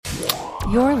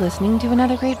You're listening to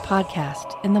another great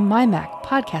podcast in the MyMac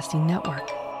Podcasting Network.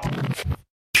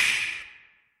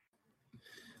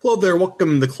 Hello there,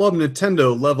 welcome to Club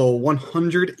Nintendo level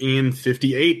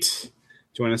 158.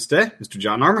 Join us today, Mr.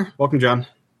 John Armour. Welcome, John.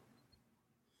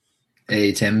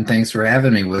 Hey, Tim, thanks for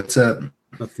having me. What's up?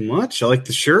 Nothing much. I like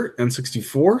the shirt,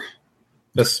 N64.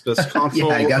 Best console.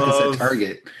 Yeah, I got this at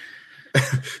Target.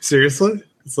 Seriously?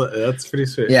 That's pretty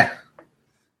sweet. Yeah.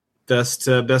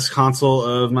 Best console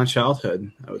of my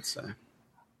childhood, I would say.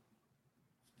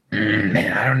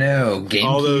 Man, I don't know. GameCube.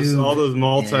 All those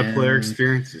multiplayer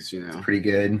experiences, you know. Pretty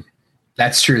good.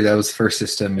 That's true. That was the first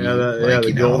system. The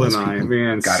GoldenEye.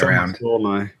 Man, got around.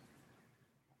 GoldenEye.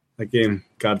 That game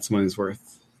got its money's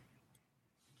worth.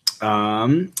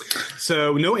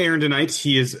 So no Aaron tonight.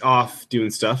 He is off doing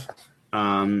stuff.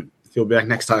 He'll be back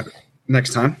next time.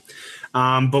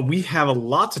 But we have a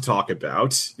lot to talk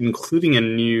about, including a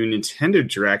new Nintendo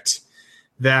Direct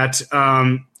that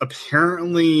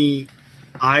apparently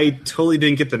I totally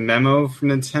didn't get the memo from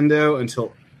Nintendo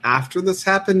until after this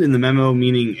happened, and the memo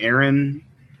meaning Aaron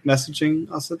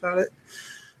messaging us about it.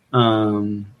 I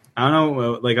don't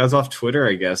know, like I was off Twitter,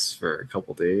 I guess, for a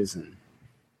couple days, and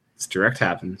this Direct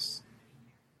happens.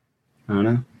 I don't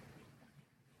know.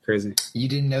 Crazy. You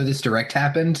didn't know this Direct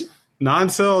happened? Not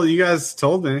until you guys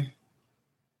told me.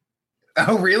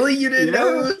 Oh, really? You didn't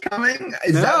know it was coming?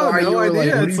 Is that why you were like, what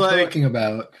are you talking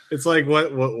about? It's like,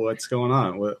 what's going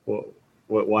on?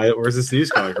 Where's this news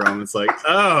coming from? It's like,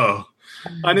 oh,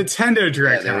 a Nintendo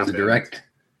Direct. Yeah, there was a Direct.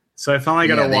 So I finally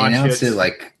got to watch announced it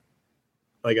like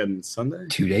on Sunday?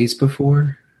 2 days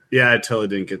before? Yeah, I totally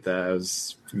didn't get that. I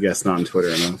was, I guess, not on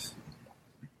Twitter enough.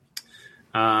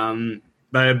 But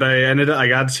I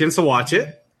got a chance to watch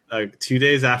it 2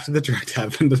 days after the Direct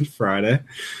happened on Friday.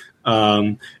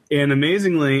 And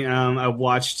amazingly, I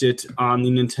watched it on the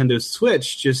Nintendo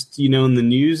Switch, just, in the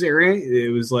news area. It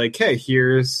was like, hey,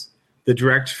 here's the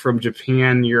Direct from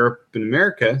Japan, Europe, and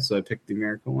America. So I picked the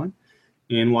American one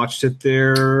and watched it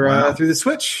there through the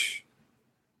Switch.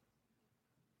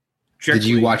 Did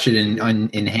you watch it in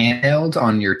handheld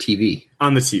on your TV?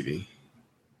 On the TV.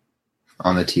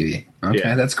 On the TV. Okay,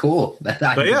 yeah. That's cool. That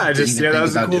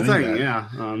was a cool thing. Yeah.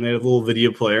 They had a little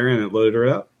video player and it loaded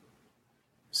right up.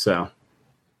 So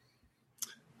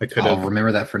I'll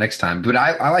remember that for next time. But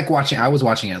I like watching. I was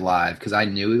watching it live because I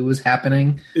knew it was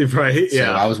happening. Right? Yeah.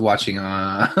 So I was watching.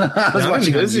 I was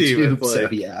watching on YouTube. With, so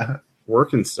yeah,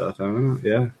 work and stuff. I don't know.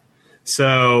 Yeah.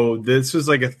 So this was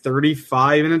like a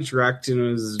 35-minute Direct, and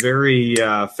it was very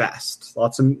fast.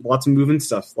 Lots of moving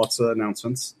stuff. Lots of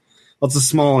announcements. Lots of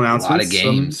small announcements. A lot of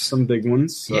games. Some big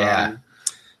ones. Yeah.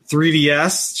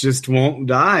 3DS just won't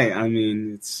die. I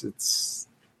mean, it's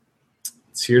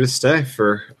here to stay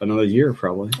for another year,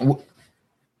 probably.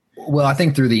 Well, I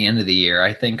think through the end of the year.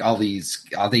 I think all these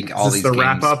games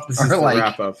wrap up. This is the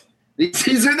wrap up.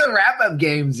 These are the wrap up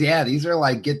games. Yeah, these are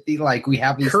like we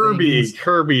have these Kirby. things.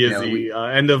 Kirby is the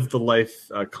end of the life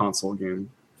console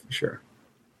game for sure.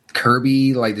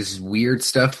 Kirby, like this weird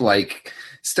stuff, like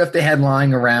stuff they had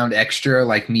lying around extra,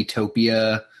 like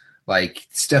Miitopia. Like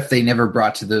stuff they never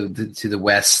brought to the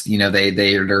West.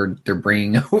 They're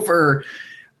bringing over.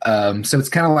 So it's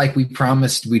kind of like we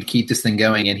promised we'd keep this thing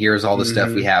going, and here's all the stuff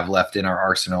we have left in our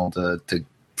arsenal to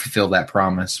fulfill that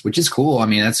promise, which is cool. I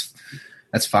mean, that's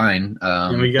fine.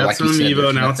 And we got like some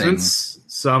Amiibo announcements.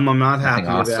 Some I'm not happy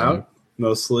about.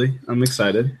 Mostly, I'm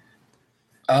excited.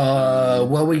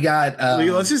 Well, we got.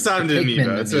 Let's just dive into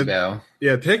Amiibo.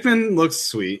 Pikmin looks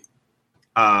sweet.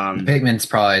 Pikmin's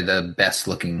probably the best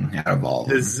looking out of all.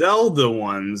 The Zelda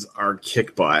ones are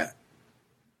kick butt.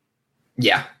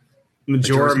 Yeah.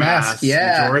 Majora's Mask.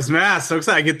 Yeah. Majora's Mask. So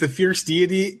excited. I get the Fierce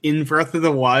Deity in Breath of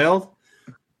the Wild.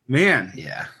 Man.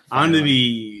 Yeah. I'm going to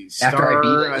be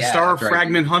star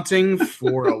fragment hunting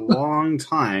for a long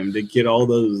time to get all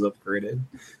those upgraded.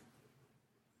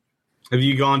 Have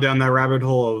you gone down that rabbit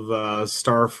hole of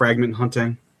star fragment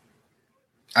hunting?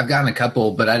 I've gotten a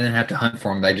couple, but I didn't have to hunt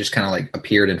for them. They just kind of like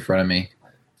appeared in front of me.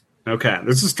 Okay.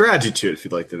 There's a strategy to it if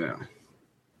you'd like to know.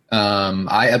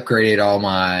 I upgraded all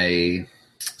my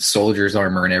soldier's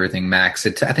armor and everything max.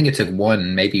 I think it took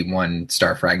maybe one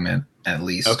star fragment at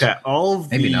least. Okay.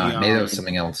 Maybe not. Maybe that was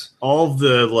something else. All of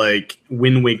the like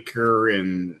Wind Waker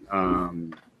and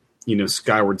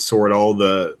Skyward Sword, all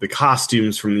the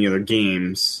costumes from the other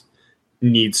games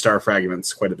need star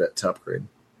fragments quite a bit to upgrade.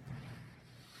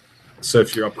 So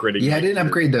if you're upgrading... Yeah, I didn't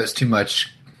upgrade those too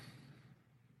much.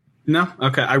 No?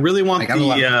 Okay. I really want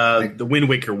the Wind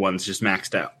Waker ones just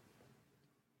maxed out.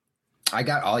 I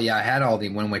had all the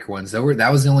Wind Waker ones. That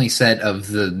was the only set of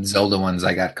the Zelda ones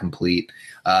I got complete.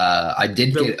 I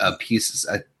did get a piece,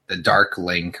 the Dark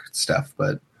Link stuff,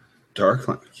 but Dark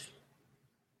Link.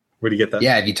 Where do you get that?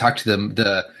 Yeah, if you talk to them, do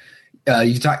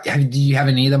you have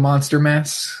any of the monster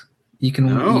masks you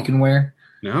can wear?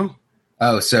 No.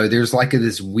 Oh, so there's like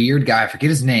this weird guy. I forget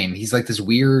his name. He's like this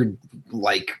weird,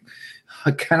 like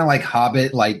kind of like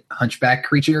hobbit, like hunchback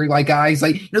creature, like guy. He's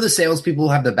like, the salespeople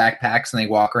have the backpacks and they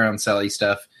walk around selling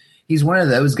stuff. He's one of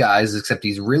those guys, except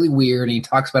he's really weird. And he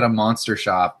talks about a monster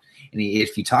shop. And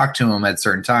if you talk to him at a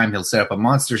certain time, he'll set up a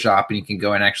monster shop and you can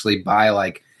go and actually buy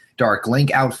like Dark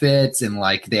Link outfits and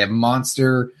like they have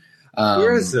monster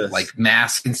Where is this? like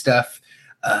mask and stuff.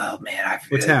 Oh man,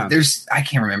 What town? I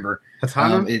can't remember.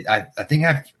 Hatana? I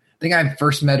think I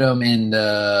first met him in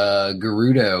the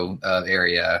Gerudo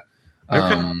area,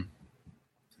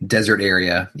 desert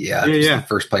area. Yeah, the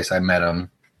first place I met him.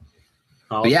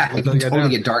 But yeah, I can totally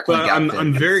get Dark Link. But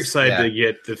I'm very excited to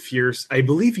get the Fierce. I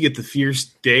believe you get the Fierce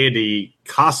Deity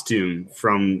costume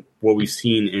from what we've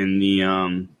seen in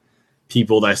the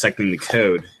people dissecting the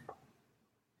code.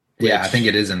 Yeah, I think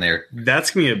it is in there.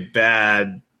 That's gonna be a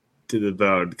bad to the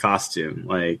bone costume,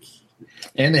 like.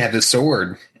 And they have the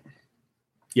sword.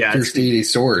 Yeah, Fierce Deity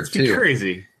sword it's too.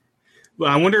 Crazy. Well,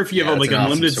 I wonder if you have like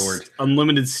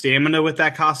unlimited stamina with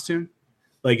that costume.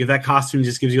 Like if that costume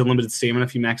just gives you unlimited stamina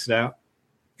if you max it out.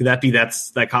 Could that be that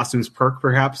costume's perk,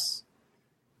 perhaps?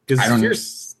 Because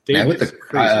Fierce Deity is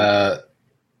crazy.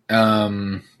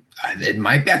 It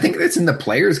might be. I think it's in the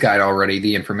player's guide already.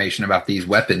 The information about these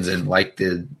weapons and like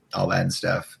all that and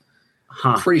stuff.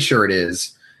 Pretty sure it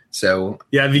is. So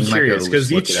yeah, I'd be curious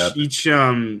because each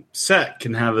set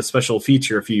can have a special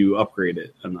feature if you upgrade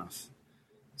it enough.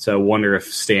 So I wonder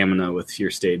if stamina with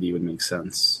Fierce Deity would make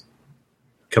sense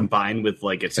combined with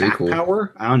like attack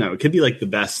power. I don't know. It could be like the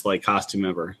best like costume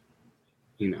ever.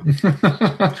 Like,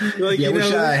 I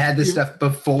wish I had this stuff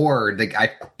before I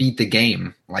beat the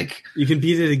game. Like you can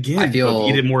beat it again. I feel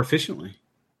beat it more efficiently.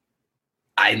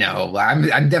 I know. I'm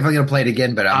definitely gonna play it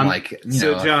again, but I'm like,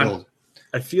 John.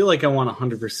 I feel like I want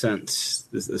 100%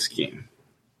 this game.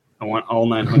 I want all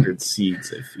 900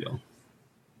 seeds. I feel.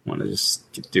 I want to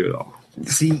just do it all.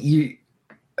 See, you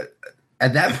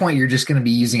at that point you're just going to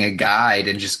be using a guide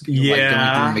and just like going through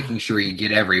and making sure you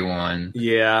get everyone.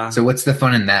 Yeah. So what's the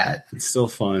fun in that? It's still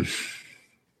fun.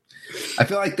 I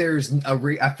feel like there's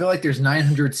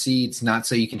 900 seeds, not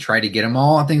so you can try to get them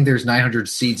all. I think there's 900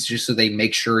 seeds just so they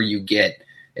make sure you get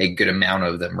a good amount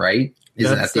of them, right?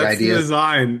 Isn't that the idea? That's the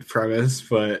design premise,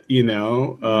 but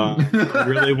I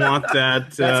really want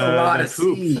that. That's a lot of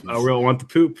poop. seeds. I really want the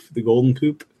poop, the golden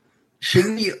poop.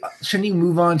 Shouldn't you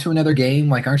move on to another game?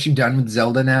 Like, aren't you done with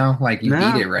Zelda now? Like, beat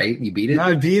it, right? You beat it.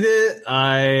 I beat it.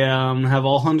 I have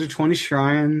all 120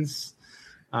 shrines.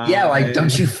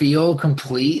 Don't you feel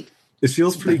complete? It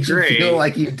feels pretty great. You feel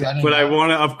like you've done it. But I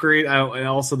want to upgrade. And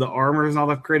also, the armor is not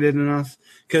upgraded enough.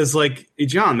 Because, like,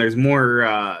 John, there's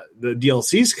more the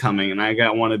DLC's coming, and I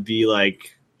want to be,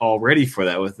 like, all ready for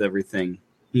that with everything,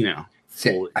 I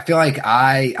feel like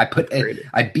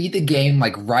I beat the game,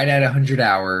 like, right at 100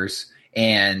 hours,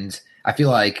 and I feel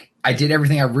like I did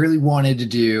everything I really wanted to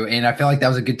do, and I feel like that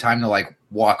was a good time to, like,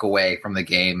 walk away from the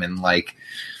game, and, like,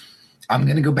 I'm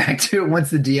going to go back to it once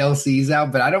the DLC's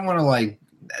out, but I don't want to,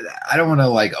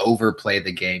 like, overplay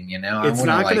the game, It's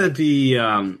not going to be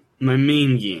my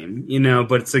main game,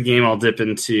 but it's a game I'll dip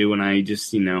into when I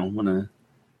just, want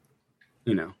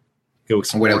to, go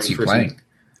explore. What else are you playing?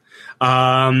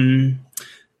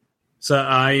 So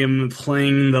I am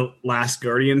playing The Last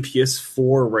Guardian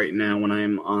PS4 right now when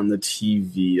I'm on the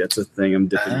TV. That's a thing I'm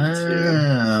dipping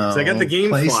into. So I got the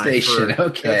GameFly. PlayStation,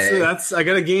 okay. I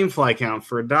got a GameFly account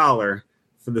for $1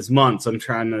 for this month, so I'm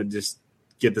trying to just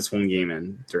get this one game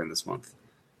in during this month.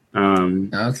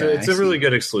 So it's a really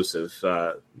good exclusive.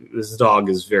 This dog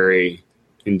is very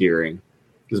endearing.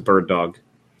 This bird dog.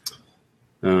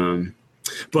 But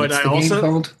what's I the also game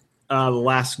called? The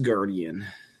Last Guardian.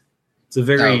 It's a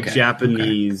very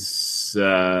Japanese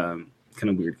kind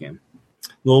of weird game.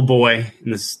 Little boy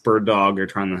and this bird dog are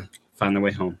trying to find their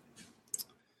way home.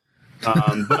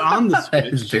 But on the Switch, that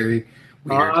is very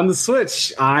weird. On the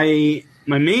Switch, my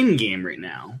main game right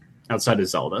now, outside of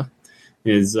Zelda,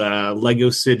 is Lego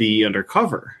City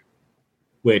Undercover,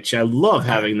 which I love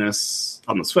having this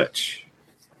on the Switch.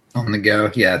 On the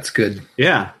go, yeah, it's good.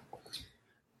 Yeah.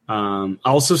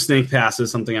 Also, Snake Pass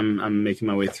is something I'm making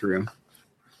my way through.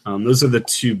 Those are the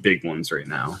two big ones right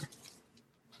now.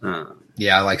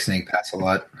 Yeah, I like Snake Pass a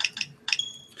lot.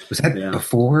 Was that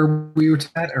before we were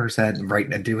to that, or is that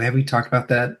right? Have we talked about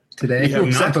that today? We have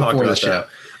not talked about the show.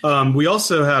 We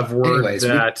also have word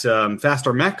that Fast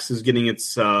RMX is getting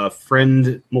its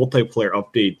friend multiplayer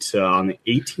update on the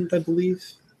 18th, I believe.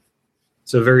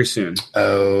 So very soon.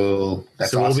 Oh,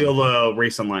 that's awesome. We'll be able to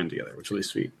race online together, which will be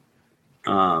sweet.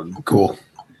 Cool.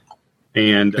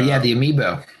 And But yeah, the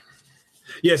amiibo.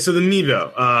 Yeah, so the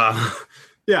amiibo.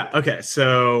 Yeah, okay.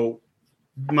 So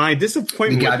my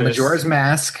disappointment. We got with this, Majora's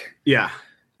Mask. Yeah.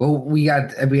 Well, we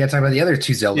got to talk about the other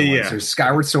two Zelda ones. There's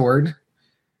Skyward Sword,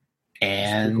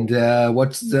 and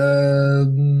what's the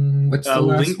last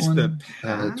Link to one? the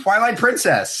Past? Twilight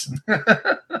Princess.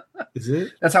 Is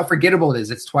it? That's how forgettable it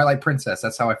is. It's Twilight Princess.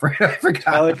 That's how I forgot.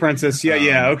 Twilight Princess.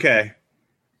 Yeah, okay.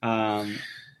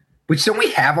 Which don't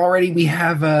we have already? We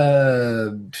have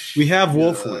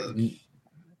Wolf Link.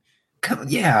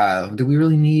 Yeah. Do we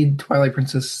really need Twilight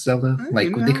Princess Zelda?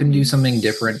 Like, they couldn't do something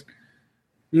different.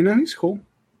 He's cool.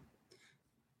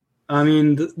 I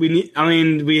mean,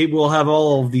 we will have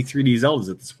all of the 3D Zeldas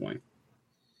at this point,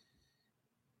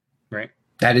 right?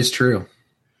 That is true.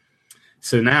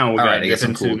 So now we're going to get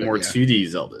into cool, more 2D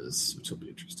Zeldas, which will be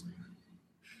interesting.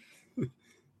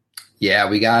 Yeah,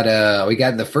 we got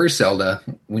the first Zelda.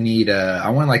 We need I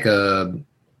want like a,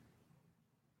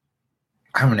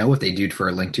 I don't know what they do for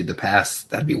A Link to the Past.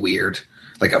 That'd be weird.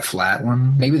 Like a flat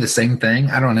one, maybe the same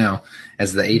thing. I don't know.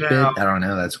 As the 8-bit, I don't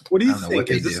know. What do you think?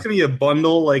 Is this going to be a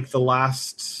bundle like the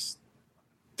last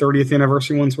 30th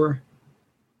anniversary ones were?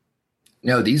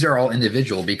 No, these are all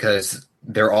individual because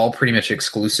they're all pretty much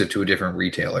exclusive to a different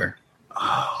retailer.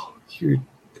 Oh,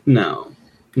 no.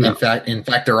 In fact,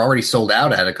 they're already sold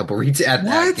out at a couple at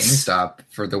GameStop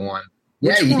for the one.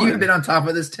 Yeah, you've been on top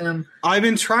of this, Tim. I've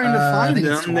been trying to find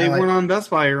them. They weren't on Best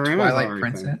Buy or Amazon. Twilight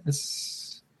Princess.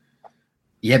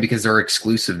 Yeah, because they're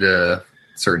exclusive to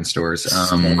certain stores.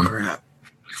 Crap.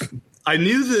 I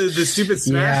knew the stupid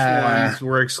Smash ones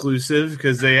were exclusive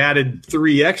because they added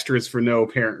 3 extras for no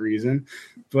apparent reason.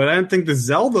 But I didn't think the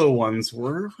Zelda ones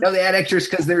were. No, they add extras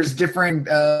because there's different.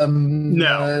 Different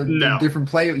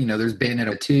play. There's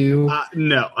Bayonetta 2.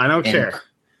 No, I don't care.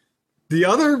 The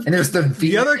other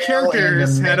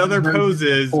characters had other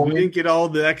poses. We didn't get all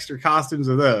the extra costumes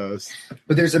of those.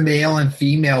 But there's a male and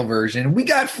female version. We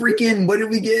got freaking. What did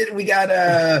we get? We got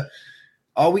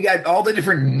we got all the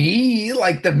different Mii,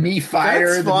 like the Mii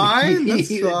Fighter. That's fine. That's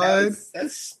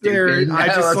stupid. I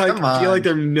just feel like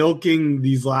they're milking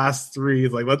these last 3.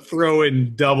 Like, let's throw it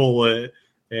and double it.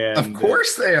 And of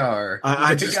course they are.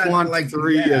 I just want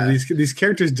 3 of these. These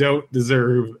characters don't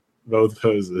deserve both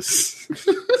poses.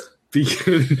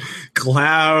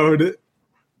 Cloud,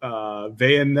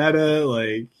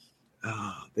 Bayonetta,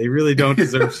 they really don't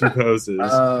deserve 2 poses.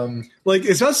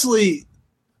 Especially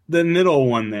the middle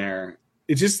one there.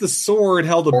 It's just the sword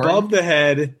held above the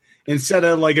head instead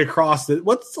of across it.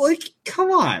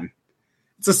 Come on.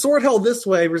 It's a sword held this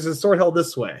way versus a sword held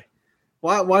this way.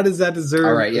 Why does that deserve?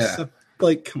 All right, yeah.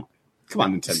 Come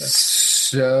on, Nintendo.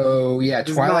 So yeah,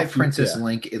 Twilight Princess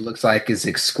Link. It looks like is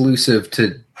exclusive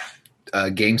to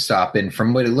GameStop, and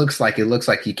from what it looks like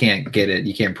you can't get it.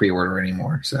 You can't pre-order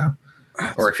anymore. So,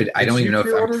 or if it, I don't even know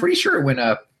if I'm pretty sure it went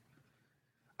up.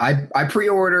 I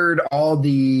pre-ordered all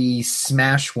the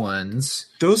Smash ones.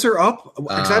 Those are up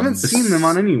because I haven't seen them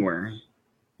on anywhere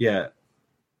yet.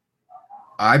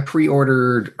 I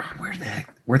pre-ordered where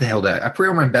the hell did I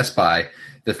pre-ordered on Best Buy?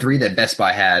 The 3 that Best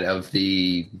Buy had of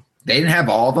the. They didn't have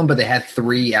all of them, but they had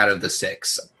 3 out of the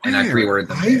 6, and I pre-ordered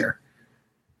them there.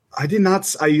 I did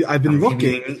not. I've been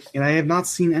looking, and I have not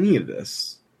seen any of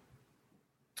this.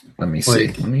 Let me see.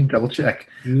 Let me double check.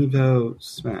 Amiibo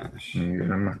Smash.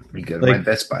 Let me go to my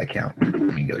Best Buy account. Let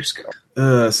me go just go.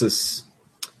 This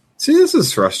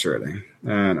is frustrating.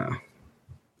 I know.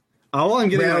 All I'm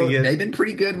getting. They've been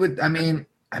pretty good with. I mean,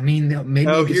 maybe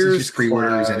this is just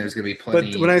pre-orders, and there's going to be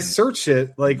plenty. But when I search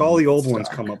it, all the old ones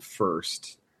come up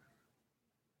first.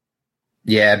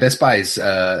 Yeah, Best Buy's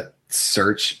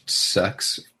search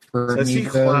sucks for me. I see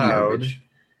Cloud.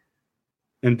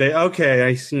 And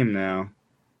I see him now.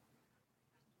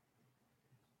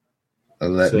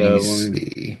 Let me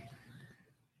see.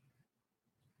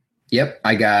 Yep,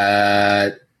 I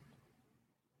got.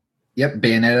 Yep,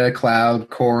 Bayonetta, Cloud,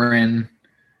 Corrin,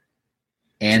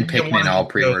 and Pikmin all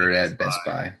pre-ordered at Best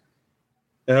Buy.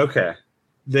 Okay,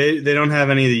 they don't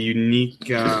have any of the unique.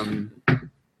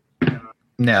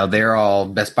 No, they're all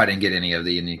Best Buy didn't get any of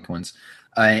the unique ones,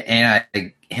 and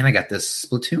I got the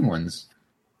Splatoon ones.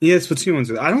 Yeah, Splatoon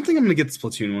ones. I don't think I'm gonna get the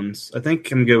Splatoon ones. I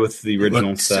think I'm good with the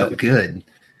original set. So good.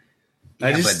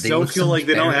 I just don't feel like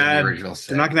they don't add.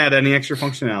 They're not gonna add any extra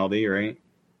functionality, right?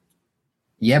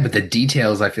 Yeah, but the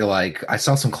details, I feel like I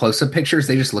saw some close-up pictures.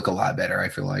 They just look a lot better. I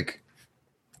feel like,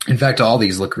 in fact, all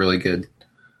these look really good.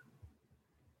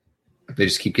 They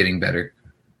just keep getting better.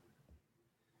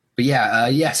 But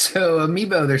yeah. So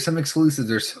Amiibo, there's some exclusives.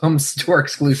 There's some store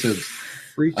exclusives.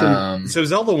 So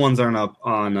Zelda ones aren't up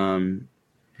on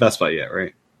Best Buy yet,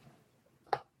 right?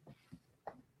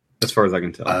 as far as I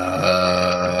can tell.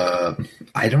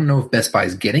 I don't know if Best Buy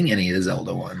is getting any of the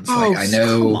Zelda ones. Oh, I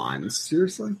know. Come on,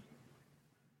 seriously?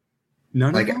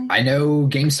 None of them? I know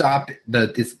GameStop.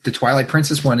 The Twilight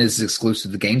Princess one is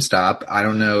exclusive to GameStop. I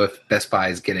don't know if Best Buy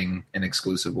is getting an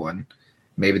exclusive one.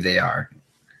 Maybe they are.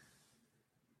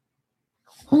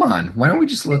 Hold on. Why don't we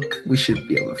just look? We should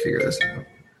be able to figure this out.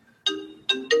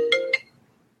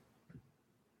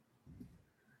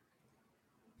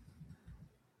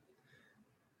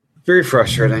 Very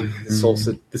frustrating. This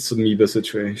Amiibo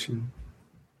situation.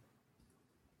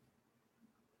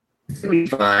 It'll be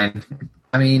fine.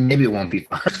 I mean, maybe it won't be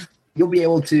fine. You'll be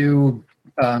able to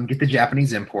get the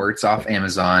Japanese imports off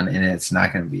Amazon, and it's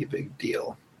not going to be a big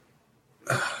deal.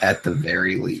 At the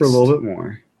very least, For a little bit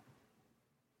more.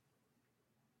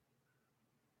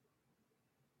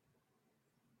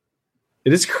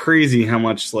 It is crazy how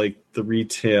much like the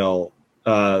retail,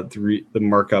 the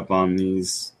markup on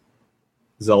these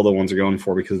Zelda ones are going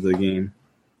for because of the game.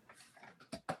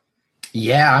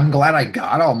 Yeah, I'm glad I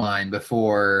got all mine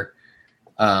before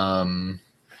they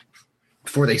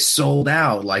sold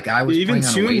out. Like I was even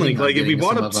Toon Toon Link. Like if we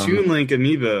bought up Toon Link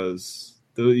amiibos,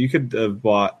 you could have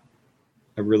bought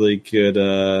a really good,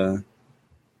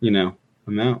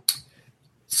 amount.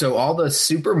 So all the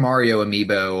Super Mario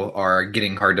amiibo are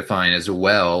getting hard to find as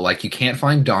well. Like you can't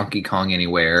find Donkey Kong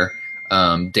anywhere.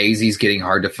 Daisy's getting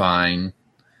hard to find.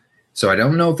 So I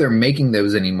don't know if they're making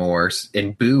those anymore.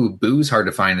 And Boo's hard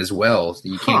to find as well.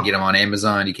 You can't get them on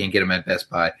Amazon. You can't get them at Best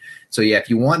Buy. So yeah, if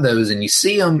you want those and you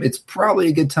see them, it's probably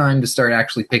a good time to start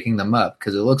actually picking them up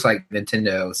because it looks like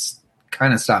Nintendo's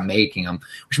kind of stopped making them,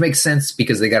 which makes sense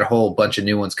because they got a whole bunch of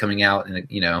new ones coming out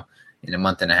in a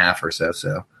month and a half or so.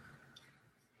 So.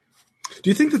 Do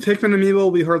you think the Pikmin amiibo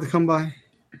will be hard to come by?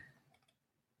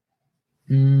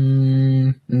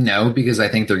 No, because I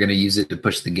think they're going to use it to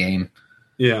push the game.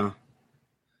 Yeah.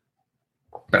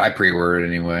 But I pre-ordered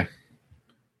anyway.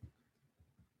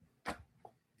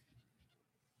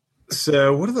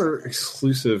 So what other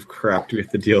exclusive crap do we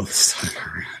have to deal with this time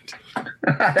around?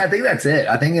 I think that's it.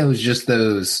 I think it was just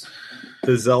those.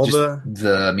 The Zelda?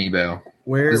 The amiibo.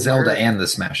 The Zelda and the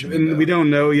Smash amiibo. And we don't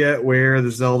know yet where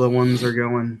the Zelda ones are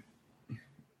going.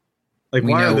 Like,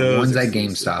 we why know are those one's at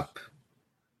exclusive? GameStop.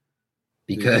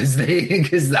 Because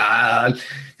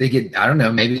they get, I don't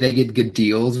know, maybe they get good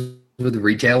deals with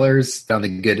retailers on the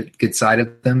good side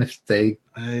of them if they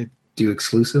do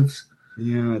exclusives.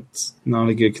 Yeah, it's not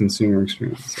a good consumer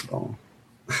experience at all.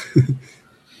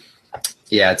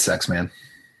 Yeah, it sucks, man.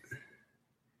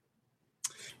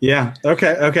 Yeah.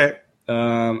 Okay.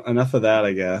 Enough of that,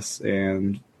 I guess,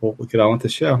 and we'll get on with the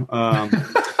show.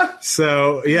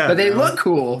 So yeah, but they look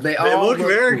cool. They all look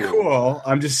very cool.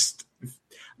 I'm just,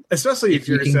 especially if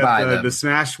you're at the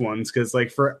Smash ones, because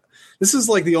like this is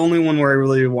like the only one where I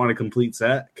really want a complete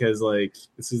set because like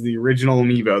this is the original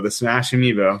amiibo, the Smash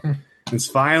amiibo. It's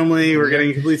finally we're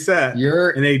getting a complete set.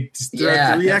 And they just threw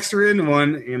 3 extra in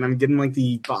one, and I'm getting like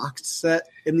the boxed set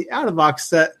and the out of box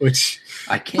set, which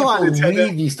I can't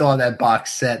believe you still have that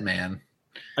box set, man.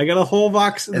 I got a whole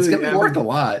box. It's gonna be worth a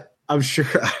lot. I'm sure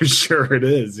it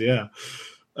is. Yeah,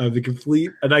 the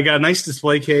complete, and I got a nice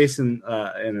display case, and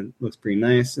it looks pretty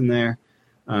nice in there.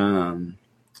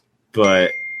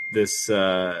 But this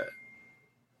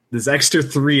extra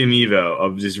 3 amiibo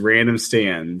of just random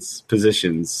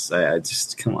positions, I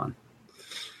just come on.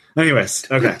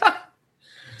 Anyways, okay,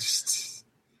 just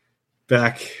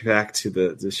back to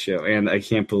the show, and I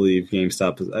can't believe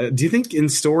GameStop is. Do you think in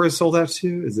store is sold out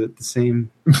too? Is it the same?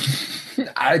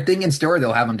 I think in store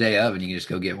they'll have them day of, and you can just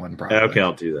go get one. Probably. Okay,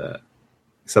 I'll do that.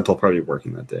 Except I'll probably be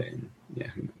working that day. And yeah,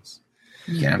 who knows?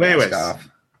 Yeah. Anyways,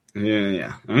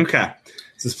 yeah. Okay.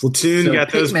 So Splatoon, so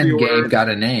got those Pikmin pre-ordered. game got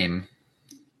a name.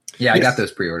 Yeah, I got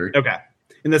those pre-ordered. Okay,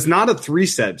 and that's not a 3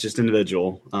 set, just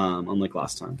individual, unlike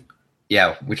last time.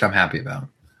 Yeah, which I'm happy about.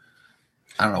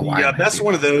 I don't know why. Yeah, that's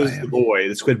one of those.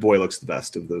 The Squid Boy looks the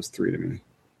best of those 3 to me.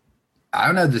 I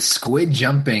don't know. The squid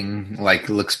jumping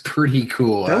looks pretty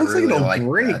cool. That looks really like it'll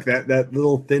break that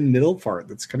little thin middle part.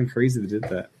 That's kind of crazy they did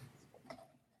that.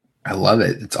 I love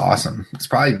it. It's awesome. It's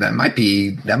probably that might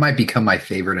become my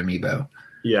favorite amiibo.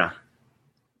 Yeah.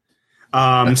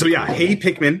 Hey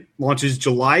Pikmin launches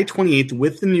July 28th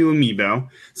with the new amiibo.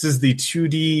 This is the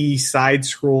 2D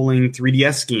side-scrolling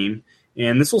 3DS game.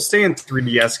 And this will stay in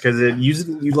 3DS because it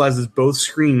utilizes both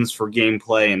screens for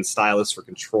gameplay and stylus for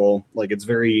control. Like it's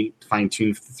very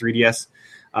fine-tuned for the 3DS.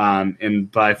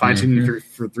 And by fine-tuning for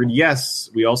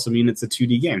 3DS, we also mean it's a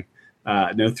 2D game.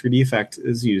 No 3D effect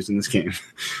is used in this game.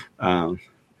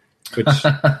 Which,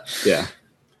 yeah.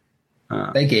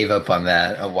 They gave up on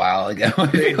that a while ago.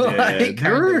 There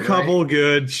were a couple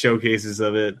good showcases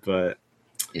of it, but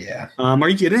Yeah. Are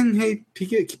you getting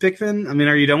Pikmin? I mean,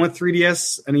 are you done with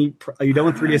 3DS? Are you done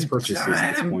with 3DS purchases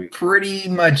at this point? Pretty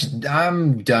much.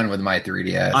 I'm done with my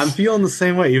 3DS. I'm feeling the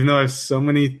same way, even though I have so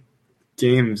many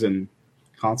games and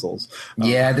consoles.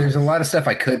 Yeah, there's a lot of stuff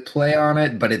I could play on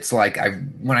it, but it's like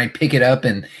when I pick it up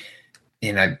and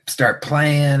I start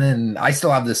playing, and I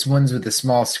still have this ones with the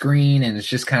small screen, and it's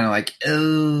just kind of like,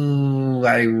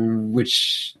 I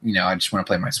just want to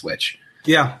play my Switch.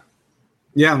 Yeah.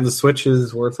 Yeah, the Switch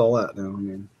is worth all that now. I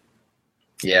mean,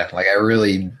 yeah, like I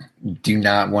really do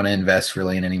not want to invest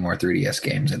really in any more 3DS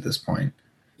games at this point.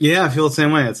 Yeah, I feel the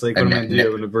same way. It's like, what am I going to do? I'm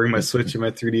going to bring my Switch and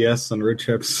my 3DS on road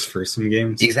trips for some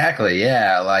games. Exactly,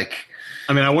 yeah. Like,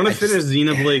 I mean, I want to finish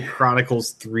Xenoblade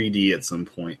Chronicles 3D at some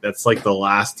point. That's like the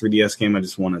last 3DS game I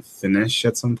just want to finish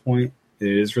at some point. It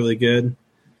is really good.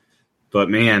 But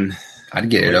man, I'd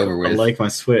get it over with. I like my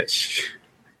Switch.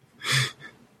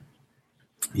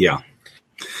 Yeah.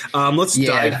 Let's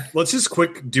just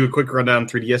do a quick rundown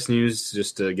 3DS news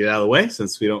just to get out of the way,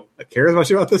 since we don't care as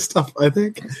much about this stuff. I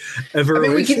think. I'm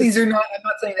not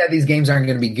saying that these games aren't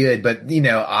going to be good, but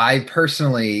I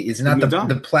personally, it's not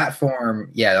the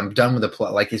platform. Yeah, I'm done with the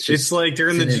like. It's like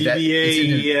during the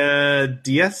GBA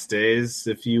DS days.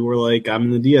 If you were like, I'm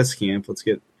in the DS camp, let's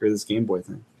get rid of this Game Boy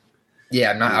thing.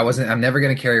 Yeah, I'm never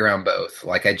going to carry around both.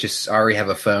 Like, I just already have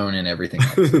a phone and everything.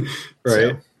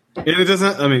 Right. And it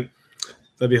doesn't. I mean.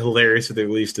 That'd be hilarious if they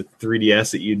released a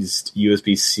 3DS that used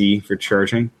USB-C for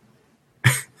charging.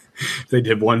 They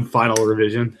did one final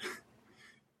revision.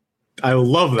 I would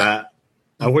love that.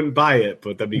 I wouldn't buy it,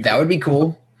 but that'd be that would be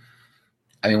cool.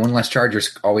 I mean, one less charger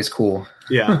is always cool.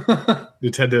 Yeah.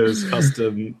 Nintendo's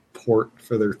custom port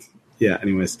for their... Yeah,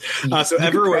 anyways. So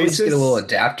Ever Oasis... get a little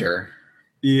adapter.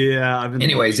 Yeah. Ever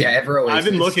Oasis. I've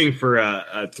been looking for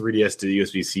a 3DS to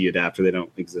USB-C adapter. They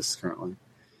don't exist currently.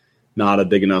 Not a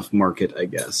big enough market, I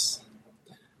guess.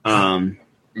 You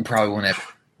probably won't have.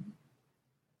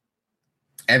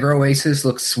 Ever Oasis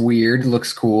looks weird.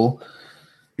 Looks cool.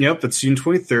 Yep, it's June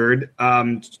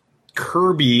 23rd.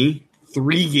 Kirby,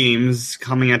 3 games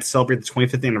coming out to celebrate the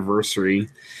 25th anniversary.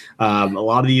 A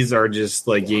lot of these are just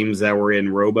like games that were in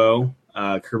Robo,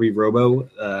 Kirby Robo,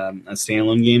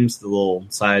 standalone games, the little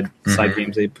side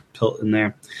games they put in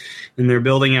there. And they're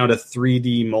building out a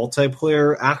 3D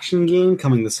multiplayer action game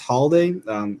coming this holiday.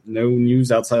 No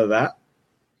news outside of that.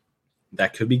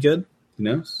 That could be good. Who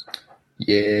knows?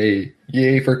 Yay.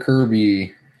 Yay for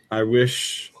Kirby. I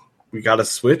wish we got a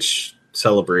Switch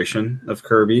celebration of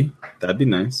Kirby. That'd be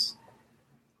nice.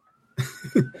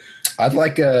 I'd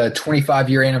like a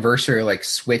 25-year anniversary, like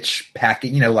Switch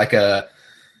packet,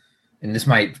 and this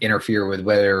might interfere with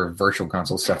whether virtual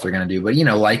console stuff they're going to do, but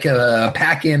like a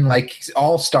pack-in, like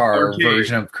all-star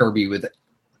version of Kirby with,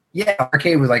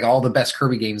 arcade with like all the best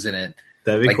Kirby games in it.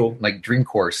 That'd be cool. Like Dream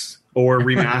Course. Or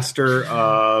remaster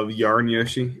of Yarn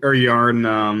Yoshi or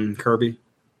Yarn Kirby.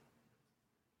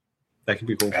 That could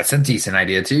be cool. That's a decent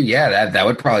idea too. Yeah, that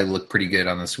would probably look pretty good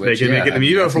on the Switch. They could make an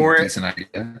amiibo for it. Decent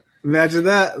idea. Imagine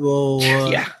that.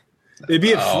 It'd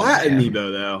be a flat man.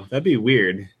 amiibo though. That'd be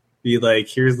weird. Be like,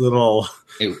 here's little.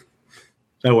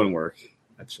 That wouldn't work,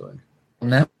 actually.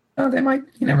 No, they might.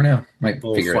 You never know. Might a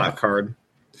little figure flat it out. Card.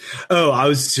 Oh, I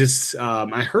was just.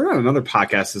 I heard on another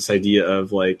podcast this idea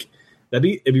of like it'd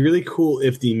be really cool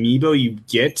if the amiibo you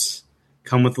get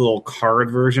come with a little card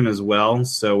version as well.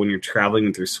 So when you're traveling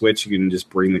with your Switch, you can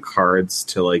just bring the cards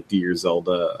to like do your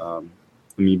Zelda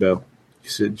amiibo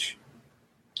usage.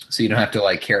 So you don't have to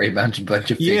like carry a bunch of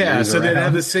figures. Yeah, so around. they'd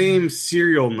have the same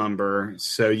serial number,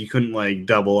 so you couldn't like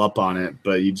double up on it,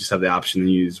 but you just have the option to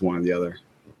use one or the other.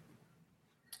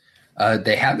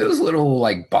 They have those little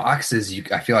like boxes.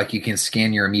 I feel like you can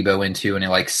scan your amiibo into, and it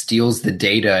like steals the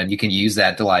data, and you can use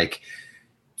that to like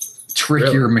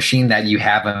trick your machine that you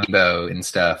have amiibo and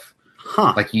stuff.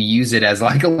 Huh? Like you use it as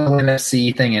like a little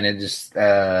NFC thing, and it just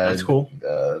that's cool.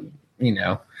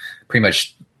 Pretty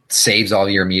much saves all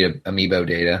your amiibo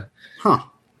data. Huh.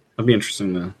 That'd be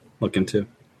interesting to look into.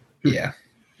 Yeah.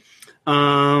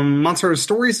 Monster Hunter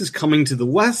Stories is coming to the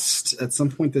West at some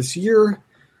point this year.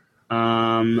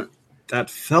 That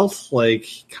felt like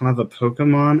kind of a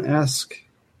Pokemon-esque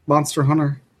Monster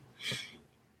Hunter.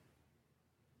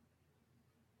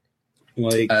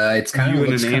 Like it's kind of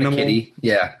looks kind of kitty.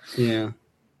 Yeah. Yeah.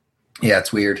 Yeah,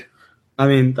 it's weird. I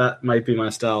mean, that might be my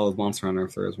style of Monster Hunter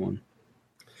if there is one.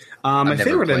 My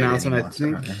favorite announcement, I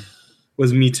think,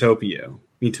 was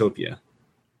Miitopia.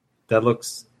 That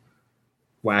looks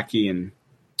wacky and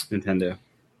Nintendo.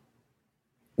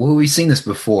 Well, we've seen this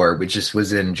before, which just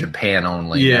was in Japan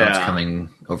only. Yeah. Now it's coming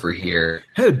over here.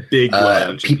 Had a big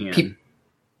love in Japan.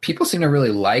 people seem to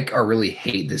really like or really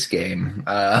hate this game.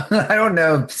 I don't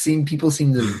know. Some people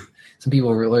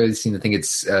really seem to think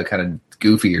it's kind of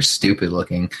goofy or stupid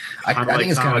looking. I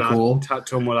think it's kind of cool.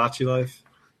 Tomodachi Life.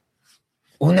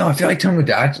 Well, no, I feel like Tomo, is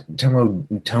that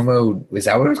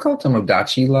what it was called?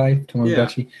 Tomodachi Life?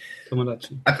 Tomodachi? Yeah,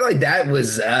 Tomodachi. I feel like that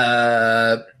was,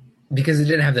 because it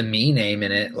didn't have the me name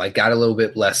in it, like got a little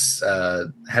bit less,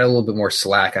 had a little bit more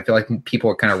slack. I feel like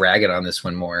people are kind of ragged on this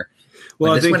one more.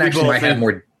 Well, this one actually might have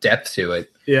more depth to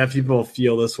it. Yeah, people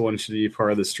feel this one should be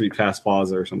part of the Street Pass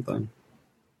Plaza or something.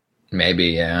 Maybe,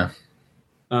 yeah.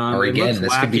 Or again,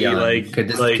 this could be on. Could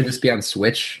this be on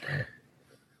Switch?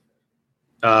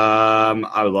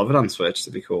 I would love it on Switch.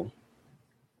 That'd be cool.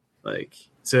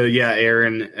 So yeah,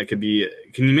 Aaron, it could be.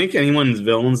 Can you make anyone's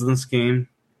villains in this game?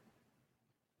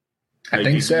 I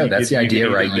think so. That's the idea,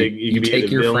 right? You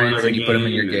take your friends and you put them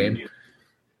in your game. You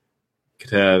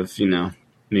could have,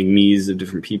 make me's of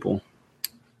different people.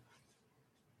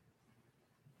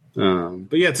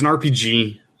 But yeah, it's an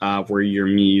RPG where your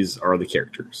me's are the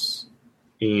characters,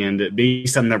 and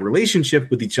based on their relationship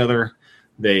with each other,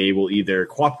 they will either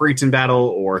cooperate in battle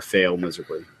or fail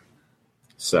miserably.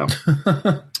 So,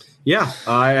 yeah,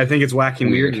 I think it's wacky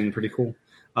and weird and pretty cool.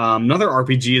 Another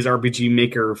RPG is RPG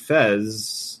Maker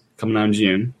Fez, coming out in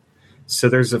June. So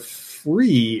there's a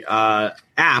free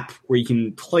app where you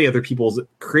can play other people's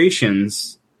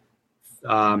creations,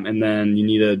 and then you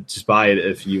need to just buy it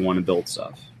if you want to build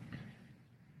stuff.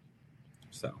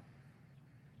 So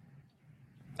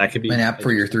that could be an app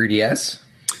for your 3DS.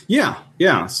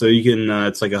 Yeah. So you can.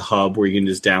 It's like a hub where you can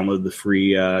just download the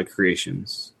free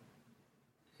creations.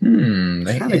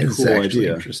 That is cool actually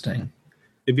idea. Interesting.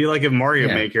 It'd be like if Mario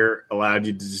Maker allowed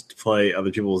you to just play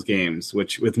other people's games,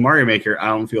 which with Mario Maker, I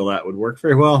don't feel that would work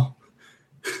very well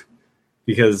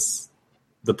because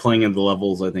the playing of the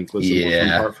levels, I think, was the more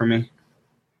fun part for me.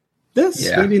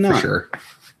 Maybe not. For sure.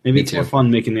 Maybe it's more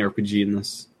fun making the RPG in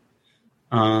this.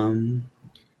 Then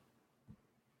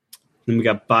we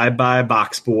got Bye Bye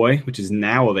Box Boy, which is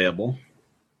now available.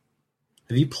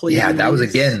 Have you played? Yeah, that was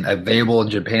again available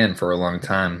in Japan for a long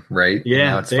time, right?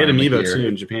 Yeah, they had Amiibo too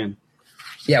in Japan.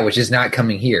 Yeah, which is not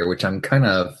coming here, which I'm kind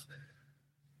of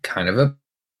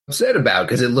upset about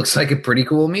because it looks like a pretty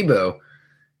cool Amiibo.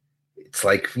 It's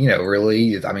like,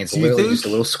 really, I mean, it's literally just a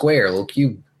little square, a little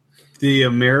cube. The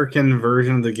American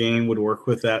version of the game would work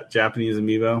with that Japanese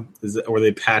Amiibo, or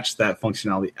they patched that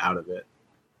functionality out of it?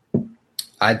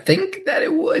 I think that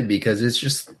it would because it's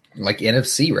just like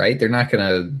NFC, right? They're not going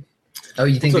to. Oh,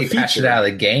 you think they patched it out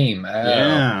of the game?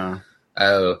 Oh.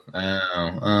 Yeah.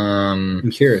 I'm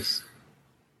curious.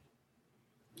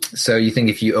 So you think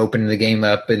if you open the game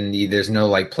up and there's no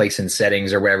like place in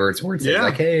settings or whatever, it's where it says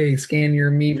like, hey, scan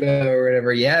your Amiibo or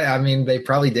whatever. Yeah, I mean, they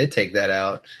probably did take that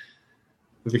out.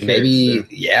 Maybe,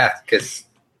 because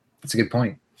that's a good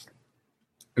point.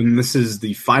 And this is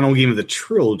the final game of the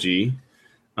trilogy.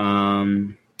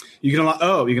 You can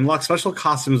unlock special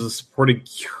costumes with supported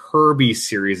Kirby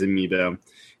series Amiibo.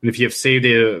 And if you have saved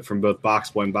data from both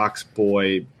Box Boy and Box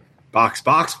Boy,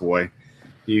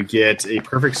 you get a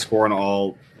perfect score on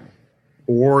all,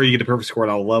 or you get a perfect score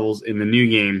on all levels. In the new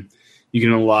game, you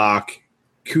can unlock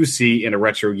Kusi and a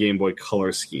retro Game Boy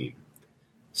Color scheme.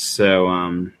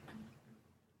 So,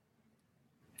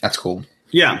 that's cool.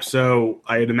 Yeah, so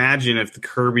I'd imagine if the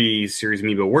Kirby series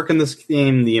Amiibo work in this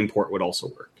game, the import would also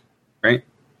work, right?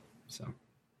 So,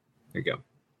 there you go.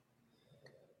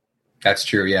 That's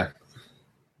true, yeah.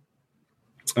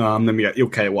 Then we got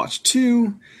Yokai Watch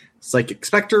 2, Psychic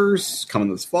Specters,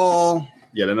 coming this fall.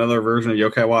 Yet another version of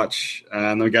Yokai Watch. And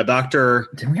then we got Doctor...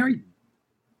 Didn't we already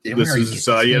yet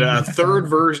a third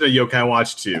version of Yokai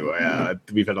Watch 2.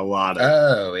 We've had a lot of...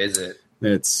 Oh, is it?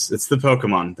 It's the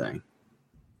Pokemon thing.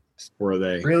 Where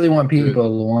they really want people to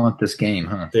want this game,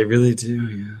 huh? They really do,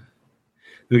 yeah.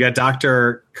 We got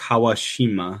Dr.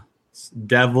 Kawashima,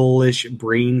 Devilish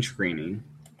Brain Training,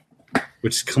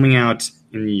 which is coming out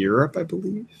in Europe, I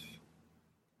believe.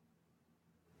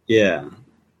 Yeah.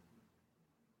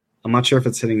 I'm not sure if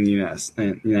it's hitting the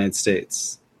United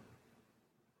States.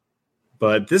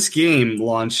 But this game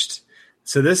launched...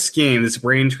 So this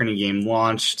brain training game,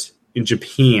 launched in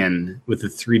Japan with the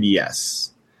 3DS.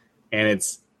 And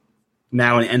it's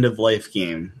now an end-of-life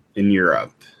game in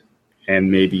Europe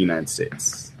and maybe United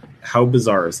States. How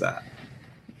bizarre is that?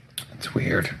 That's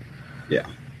weird. Yeah.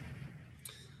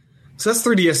 So that's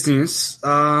 3DS news.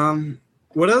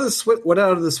 What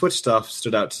out of the Switch stuff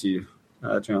stood out to you,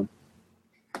 John?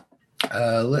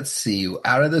 Let's see.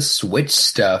 Out of the Switch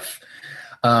stuff,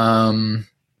 I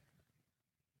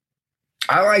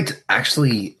liked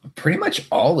actually pretty much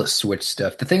all the Switch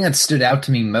stuff. The thing that stood out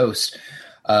to me most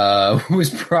was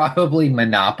probably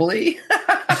Monopoly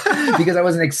because I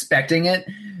wasn't expecting it.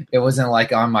 It wasn't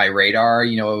like on my radar,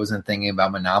 I wasn't thinking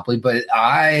about Monopoly, but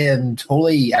I am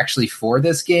totally actually for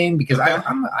this game because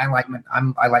I like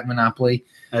Monopoly.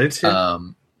 I do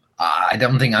too. I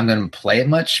don't think I'm going to play it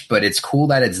much, but it's cool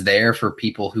that it's there for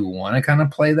people who want to kind of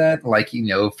play that, like,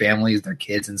 families, their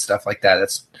kids and stuff like that.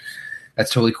 That's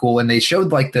totally cool. And they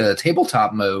showed like the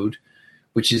tabletop mode,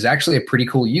 which is actually a pretty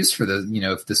cool use for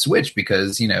the Switch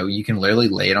because, you can literally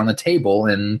lay it on the table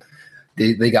and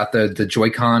they got the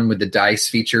Joy-Con with the dice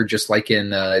feature, just like in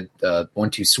the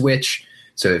 1-2 Switch.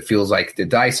 So it feels like the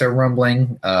dice are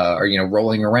rumbling, or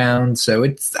rolling around. So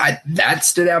that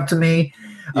stood out to me.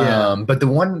 Yeah. But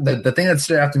the thing that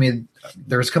stood out to me,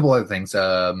 there's a couple other things.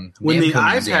 When the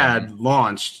iPad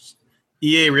launched,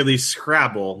 EA released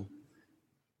Scrabble.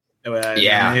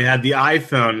 Yeah, they had the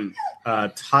iPhone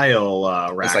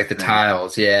tile rack. It's like the thing.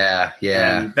 tiles. Yeah.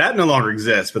 And that no longer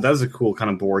exists, but that was a cool kind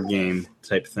of board game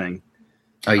type thing.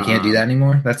 Oh, you can't do that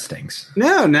anymore? That stinks.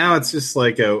 No, now it's just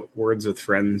like a Words with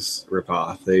Friends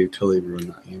ripoff. They totally ruined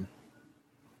that game.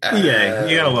 EA,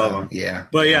 you gotta love them. Yeah.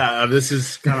 But this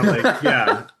is kind of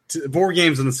like, board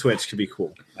games on the Switch could be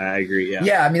cool. I agree, yeah.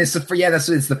 Yeah, I mean, it's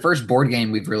the first board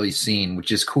game we've really seen,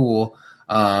 which is cool.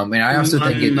 And I also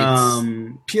think it's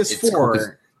PS4, it's cool.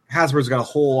 Hasbro's got a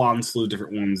whole onslaught of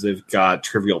different ones. They've got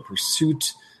Trivial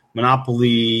Pursuit,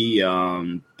 Monopoly,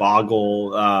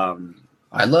 Boggle.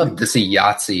 I love to see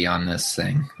Yahtzee on this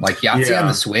thing. Like Yahtzee on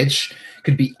the Switch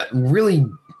could be really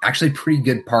actually pretty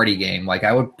good party game. Like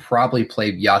I would probably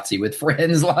play Yahtzee with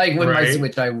friends. Like with my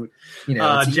Switch, I would,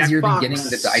 it's easier than getting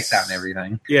the dice out and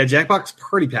everything. Yeah, Jackbox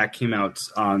Party Pack came out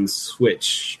on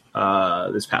Switch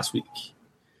this past week.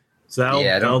 So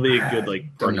that'll be a good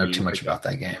Don't know too much about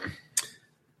that game.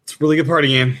 It's a really good party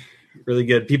game. Really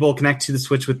good. People connect to the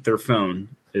Switch with their phone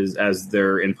as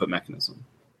their input mechanism.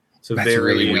 So that's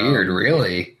really weird,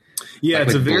 really. Yeah, like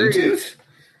it's a very Bluetooth?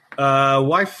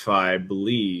 Wi-Fi, I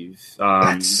believe.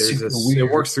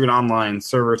 It works through an online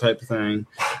server type of thing.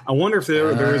 I wonder if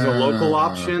there is a local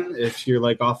option if you're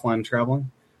like offline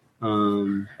traveling.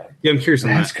 I'm curious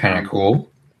on that. That's kind of cool.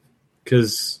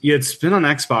 Because it's been on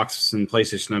Xbox and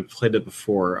PlayStation. I've played it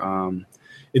before.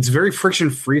 It's very friction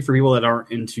free for people that aren't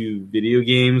into video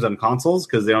games on consoles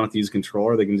because they don't have to use a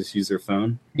controller. They can just use their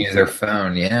phone. Use their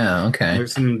phone, yeah, okay.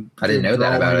 There's some I didn't know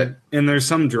that about it. And there's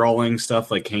some drawing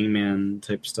stuff like Hangman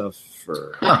type stuff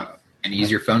for. And use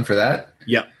your phone for that?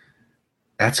 Yep.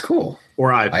 That's cool. Or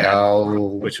iPad.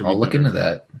 I'll look into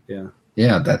that. Yeah.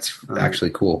 Yeah, that's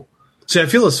actually cool. So I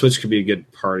feel the Switch could be a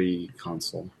good party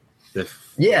console.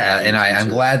 And I'm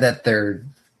glad that they're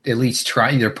at least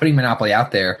trying. They're putting Monopoly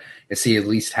out there to see at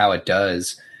least how it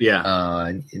does.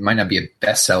 Yeah. It might not be a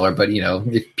bestseller, but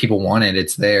if people want it,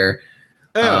 it's there.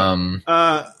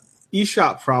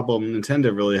 eShop problem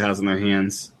Nintendo really has in their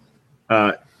hands.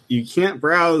 You can't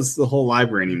browse the whole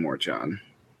library anymore, John.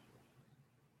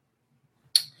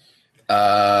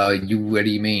 What do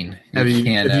you mean? If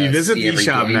you visit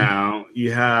eShop now,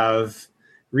 you have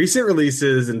recent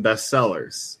releases and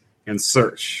bestsellers and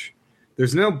search.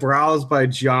 There's no browse by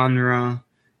genre,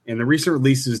 and the recent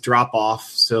releases drop off.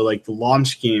 So, like the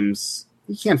launch games,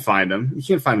 you can't find them. You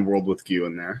can't find World with Goo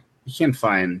in there. You can't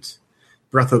find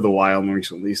Breath of the Wild in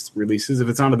recent releases. If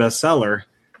it's not a bestseller,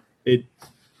 it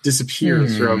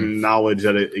disappears from knowledge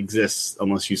that it exists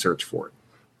unless you search for it.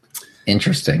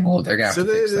 Interesting. Well, they're going to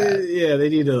fix that. Yeah, they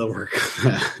need to work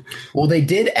on that. Well, they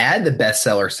did add the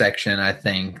bestseller section, I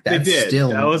think. They did.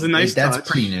 That was a nice touch. That's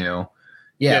pretty new.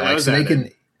 Yeah, so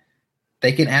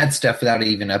they can add stuff without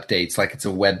even updates. Like it's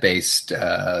a web-based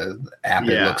app,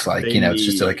 it looks like. It's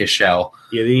just like a shell.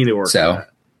 Yeah, they need to work on that.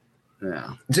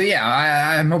 Yeah. So,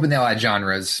 I'm hoping they'll add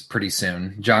genres pretty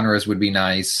soon. Genres would be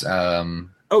nice.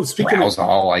 Speaking Browse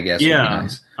all, I guess, would be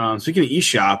nice. Speaking of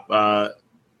eShop,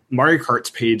 Mario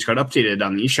Kart's page got updated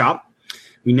on the eShop.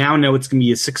 We now know it's going to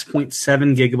be a 6.7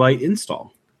 gigabyte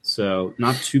install. So,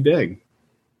 not too big.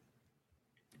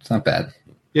 It's not bad.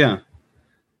 Yeah.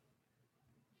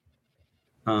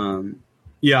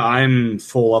 I'm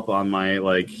full up on my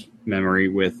memory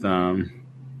with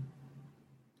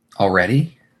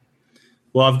already.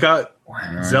 Well, I've got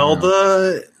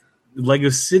Zelda, Lego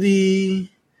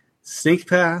City, Snake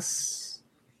Pass.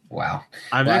 Wow.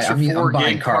 I have an extra 4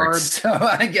 gig card. So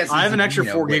I guess I have an extra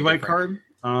 4 gigabyte card.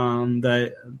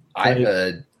 I have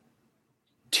a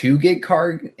 2 gig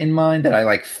card in mind that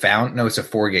I found. No, it's a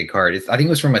 4 gig card. I think it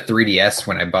was from a 3DS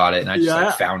when I bought it, and I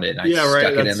just found it and I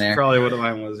stuck it in there. Probably what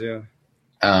mine was. Yeah.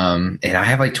 And I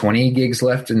have 20 gigs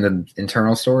left in the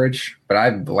internal storage, but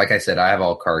I have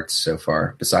all cards so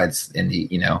far besides in the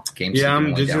games. Yeah,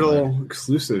 I'm digital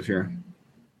exclusive here.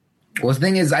 Well, the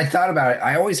thing is, I thought about it.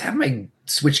 I always have my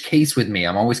Switch case with me.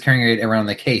 I'm always carrying it around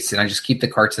the case, and I just keep the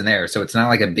carts in there. So it's not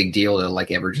like a big deal to like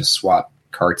ever just swap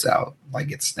carts out.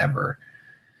 Like it's never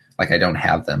like I don't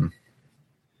have them.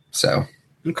 So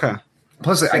Okay.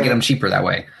 plus I get them cheaper that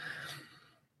way.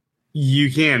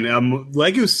 You can.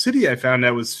 Lego City, I found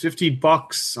out, was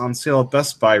 $50 on sale at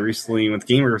Best Buy recently. With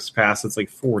Gamers Pass, it's like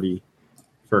 40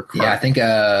 for a cart. Yeah,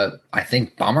 I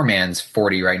think Bomberman's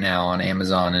 40 right now on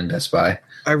Amazon and Best Buy.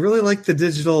 I really like the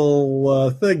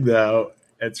digital thing, though.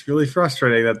 It's really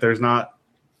frustrating that there's not.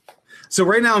 So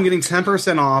right now I'm getting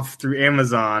 10% off through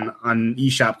Amazon on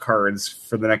eShop cards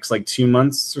for the next like 2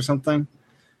 months or something.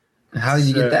 How did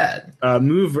you get that?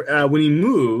 When you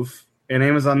move and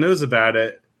Amazon knows about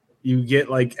it, you get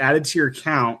like added to your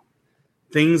account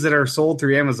things that are sold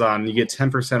through Amazon. You get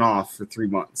 10% off for 3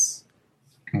 months.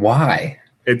 Why?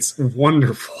 It's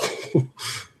wonderful.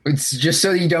 It's just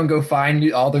so you don't go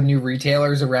find all the new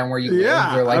retailers around where you live.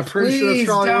 They're like, I'm pretty sure please that's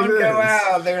probably don't what it go is.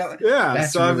 out. They're like, Yeah,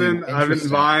 that's so really I've been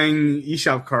buying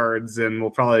eShop cards, and we'll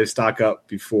probably stock up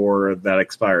before that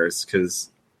expires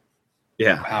because,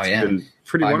 Wow, it's been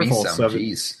pretty buy me wonderful. some,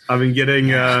 So I've been getting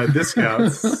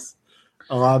discounts.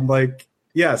 A lot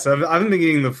so I've been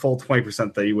getting the full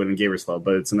 20% that you would in Gamers Club,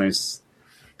 but it's a nice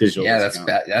digital. Yeah, discount.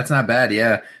 that's bad. That's not bad.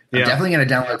 Yeah, I'm Yeah. definitely gonna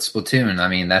download Splatoon. I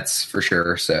mean, that's for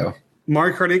sure. So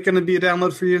Mario Kart 8 going to be a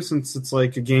download for you since it's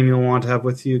like a game you'll want to have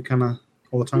with you kind of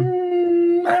all the time?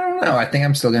 I don't know. I think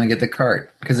I'm still gonna get the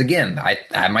cart because again, I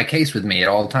have my case with me at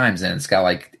all times, and it's got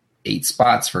like 8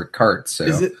 spots for carts. So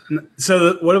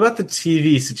What about the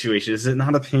TV situation? Is it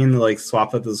not a pain to like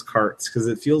swap out those carts? Because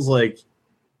it feels like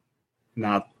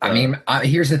not. I mean,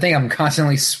 here's the thing: I'm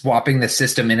constantly swapping the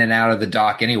system in and out of the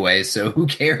dock anyway. So who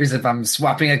cares if I'm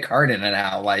swapping a cart in and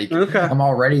out? Like, Okay. I'm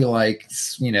already like,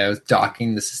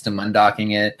 docking the system,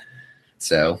 undocking it.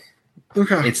 So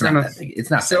okay, it's not that big. It's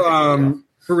not so. that big a deal.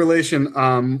 For relation,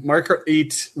 Mario Kart 8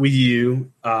 Wii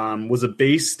U was a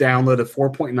base download of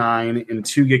 4.9 and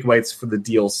 2 gigabytes for the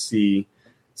DLC,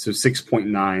 so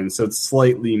 6.9. So it's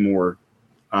slightly more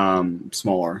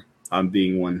smaller,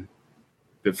 being one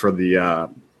for the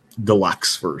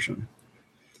deluxe version.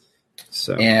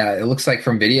 So Yeah, it looks like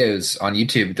from videos on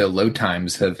YouTube, the load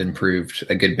times have improved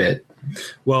a good bit.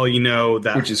 well,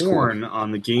 that Which is horn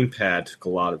on the gamepad took a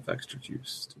lot of extra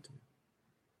juice to do.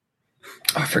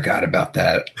 I forgot about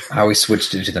that. I always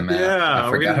switched into the map. Yeah, I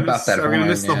forgot about that Are horn. we gonna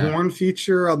miss the yeah. horn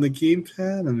feature on the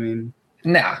gamepad? I mean,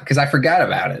 Nah, because I forgot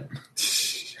about it.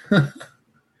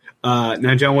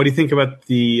 now, John, what do you think about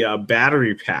the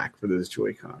battery pack for those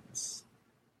Joy-Cons?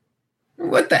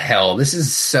 What the hell? This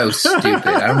is so stupid.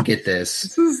 I don't get this.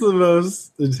 This is the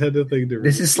most Nintendo thing to read.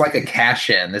 This is like a cash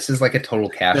in. This is like a total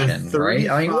cash in, right?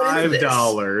 I mean, what is this?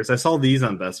 $35. I saw these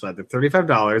on Best Buy. They're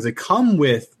 $35. They come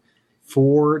with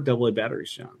 4 AA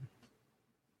batteries, John.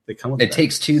 They come with It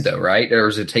takes 2 though, right? Or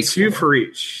does it take 2 4? for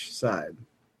each side.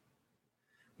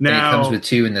 And it Now comes with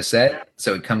 2 in the set,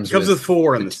 so it comes with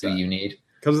 4 in the the 2 set. you need.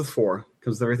 Comes with 4.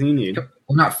 Comes with everything you need.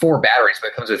 Well, not 4 batteries, but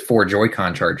it comes with 4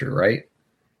 Joy-Con charger, right?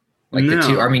 Like No.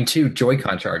 the 2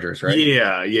 Joy-Con chargers, right?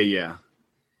 Yeah.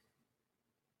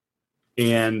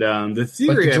 And the theory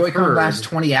But the I've Joy-Con heard- lasts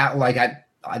 20 out. Like I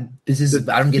don't get this.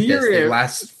 theory- They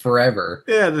last forever.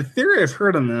 Yeah, the theory I've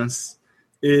heard on this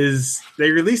is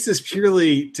they released this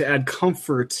purely to add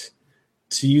comfort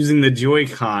to using the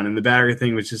Joy-Con, and the battery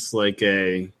thing was just like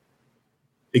a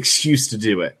excuse to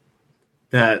do it.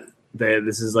 That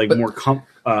this is like more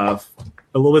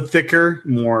a little bit thicker,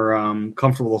 more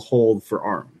comfortable to hold for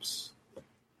arms.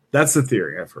 That's the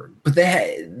theory I've heard. But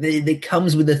they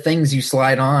comes with the things you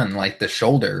slide on, like the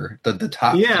shoulder, the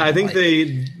top. Yeah, I think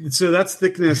like, so that's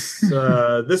thickness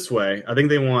this way. I think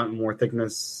they want more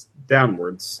thickness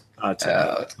downwards.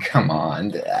 Come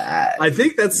on. I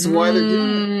think that's why they're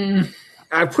doing it.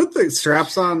 I put the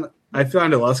straps on. I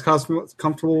find it less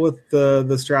comfortable with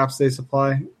the straps they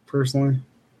supply, personally.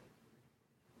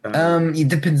 It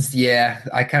depends. Yeah,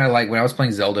 I kind of like when I was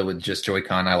playing Zelda with just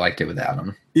Joy-Con. I liked it without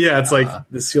them. Yeah, it's like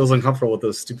this feels uncomfortable with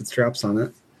those stupid straps on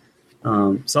it.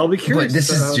 So I'll be curious. But this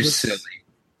is just silly.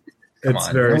 Come It's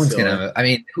on, very no one's silly. gonna. I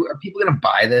mean, are people gonna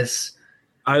buy this?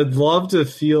 I'd love to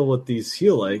feel what these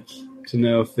feel like to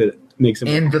know if it makes it.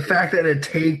 And the fact that it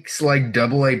takes like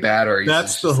AA batteries.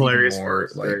 That's is the just hilarious even more,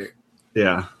 part. like,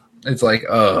 Yeah, it's like,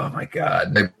 oh my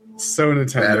god, the so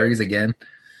Nintendo. batteries again.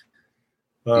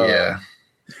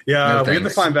 Yeah, No we had to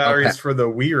thanks. find batteries Okay. for the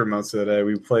Wii remotes today.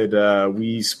 We played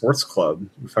Wii Sports Club.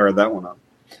 We fired that one up.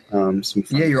 Some fun.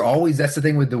 Yeah, that's the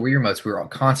thing with the Wii remotes. We're all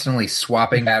constantly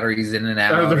swapping batteries in and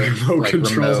out, the remote like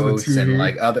controls of the remotes and TV.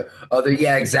 like other.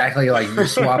 Yeah, exactly. Like you're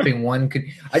swapping one.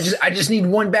 I just need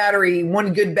one battery,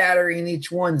 one good battery in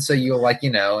each one. So you'll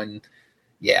and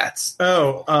yeah, it's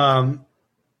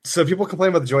so people complain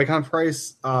about the Joy-Con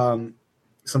price.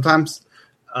 Sometimes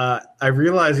I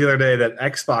realized the other day that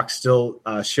Xbox still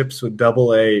ships with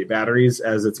AA batteries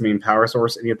as its main power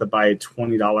source, and you have to buy a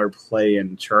 $20 play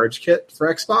and charge kit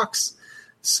for Xbox.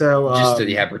 So just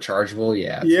to have rechargeable,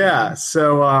 yeah. Yeah.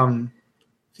 So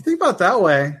if you think about it that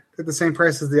way, they're the same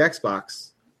price as the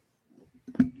Xbox.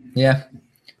 Yeah.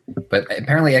 But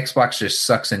apparently Xbox just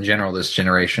sucks in general this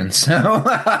generation. So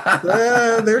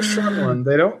they're struggling.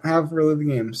 They don't have really the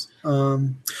games.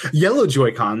 Yellow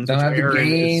Joy-Cons. Don't have the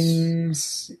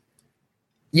games.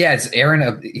 Yeah, is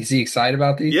Aaron? Is he excited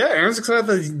about these? Yeah, Aaron's excited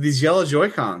about these yellow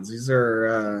Joy-Cons. These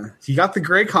are he got the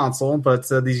gray console, but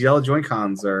these yellow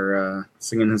Joy-Cons are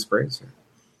singing his praise.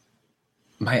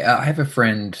 I have a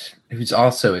friend who's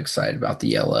also excited about the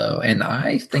yellow, and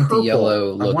I think the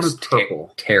yellow looks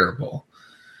terrible.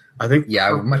 I think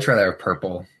I would much rather have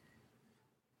purple.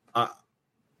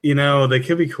 They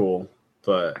could be cool,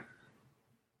 but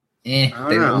it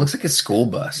looks like a school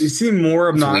bus. You see more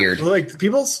obnoxious. Weird. Like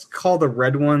people call the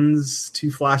red ones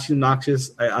too flashy and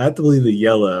obnoxious. I have to believe the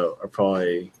yellow are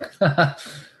probably a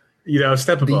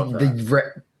step above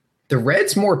that. The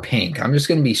red's more pink. I'm just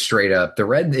going to be straight up. The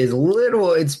red is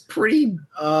it's pretty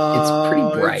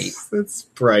bright. It's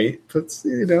bright, but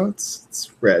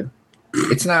it's red.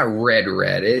 It's not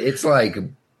red. It's like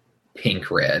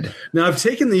pink red. Now, I've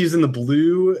taken these in the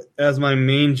blue as my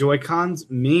main Joy-Cons,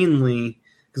 mainly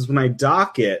because when I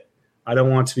dock it, I don't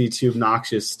want to be too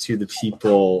obnoxious to the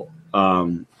people,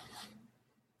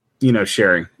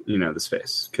 sharing, the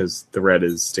space, because the red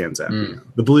stands out.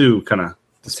 The blue kind of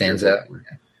stands out.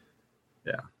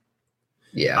 Yeah.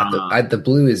 Yeah. The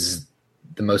blue is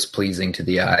the most pleasing to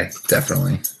the eye,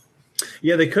 definitely.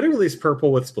 Yeah, they could have released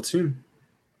purple with Splatoon.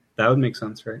 That would make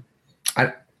sense, right?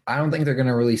 I don't think they're going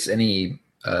to release any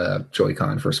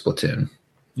Joy-Con for Splatoon.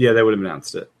 Yeah, they would have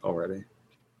announced it already.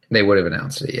 They would have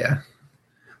announced it, yeah.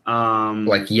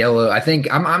 Like yellow. I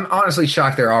think I'm honestly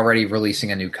shocked they're already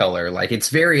releasing a new color. Like it's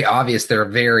very obvious they're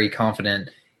very confident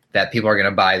that people are going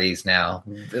to buy these now.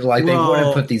 Like they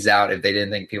wouldn't put these out if they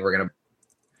didn't think people were going to.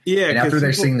 Yeah, and after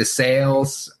they're seeing the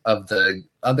sales of the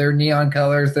other neon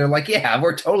colors, they're like, "Yeah,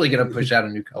 we're totally going to push out a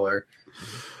new color."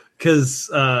 Because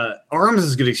ARMS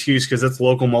is a good excuse because it's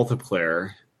local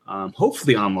multiplayer.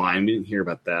 Hopefully online. We didn't hear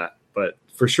about that, but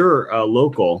for sure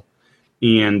local.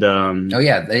 And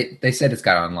they said it's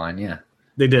got online. Yeah,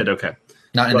 they did. Okay,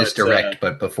 not in this direct,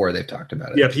 but before they've talked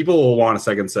about it. Yeah, people will want a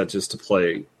second set just to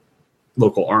play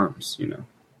local ARMS.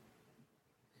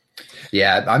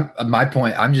 Yeah, my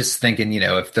point. I'm just thinking,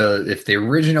 if the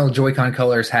original Joy-Con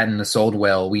colors hadn't sold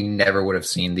well, we never would have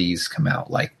seen these come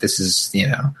out. Like this is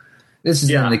an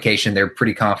indication they're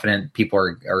pretty confident people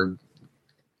are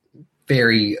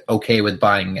very okay with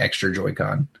buying extra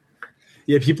Joy-Con.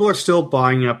 Yeah, people are still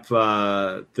buying up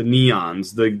the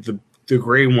neons, the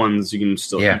gray ones. You can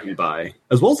still buy,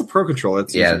 as well as the Pro Controller.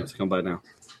 That's easy to come by now.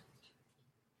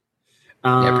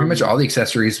 Pretty much all the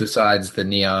accessories besides the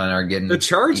neon are getting the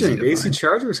charging. The AC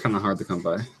charger is kind of hard to come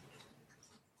by.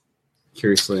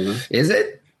 Curiously enough, is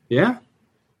it? Yeah,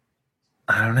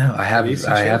 I don't know. I have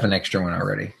an extra one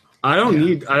already. I don't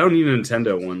need a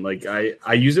Nintendo one. Like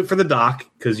I use it for the dock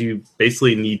because you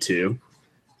basically need to,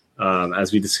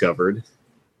 as we discovered.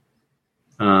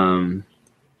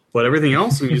 But everything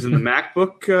else, I'm using the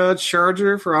MacBook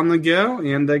charger for on the go,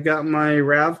 and I got my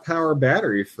RAV Power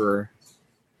battery for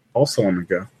also on the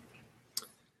go.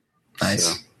 Nice.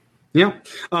 So, yeah.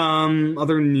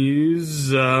 Other news: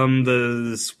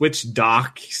 the Switch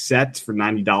dock set for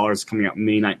 $90 coming out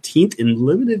May 19th in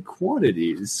limited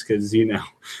quantities because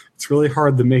it's really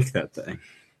hard to make that thing.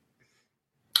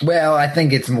 Well, I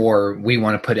think it's more we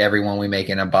want to put everyone we make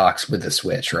in a box with the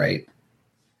Switch, right?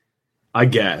 I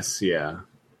guess, yeah.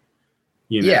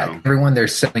 Yeah, everyone they're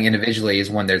selling individually is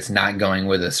one that's not going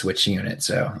with a Switch unit.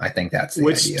 So I think that's the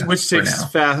idea. Which takes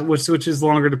fast. Which is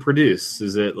longer to produce?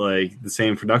 Is it like the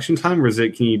same production time, or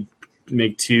can you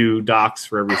make 2 docks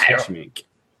for every Switch you make?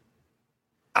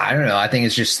 I don't know. I think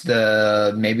it's just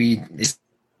maybe it's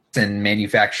in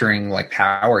manufacturing like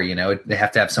power. They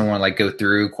have to have someone like go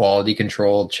through quality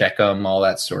control, check them, all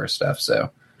that sort of stuff.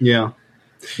 So yeah,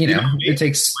 it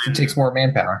takes more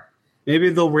manpower.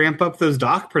 Maybe they'll ramp up those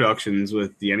dock productions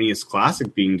with the NES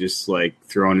Classic being just like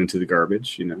thrown into the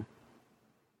garbage,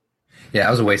 Yeah,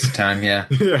 that was a waste of time. Yeah.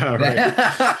 Yeah, right.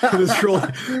 It's really,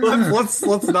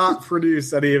 let's not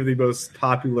produce any of the most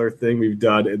popular thing we've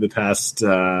done in the past.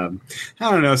 I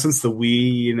don't know, since the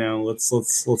Wii. You know, let's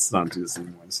not do this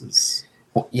anymore. This is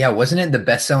Yeah, wasn't it the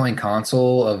best-selling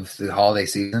console of the holiday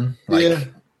season? yeah.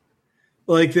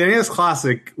 Like the NES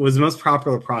Classic was the most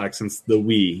popular product since the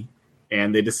Wii,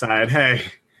 and they decided, hey,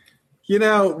 you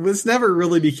know, this never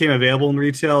really became available in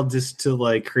retail, just to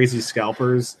like crazy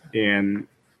scalpers and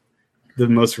the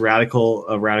most radical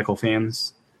of radical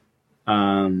fans.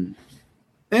 And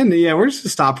yeah, we're just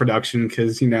gonna stop production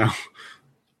because, you know,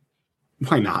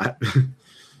 why not?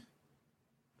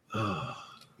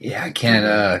 Yeah, I can't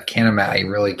imagine. I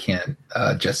really can't.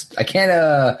 I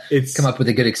can't. It's come up with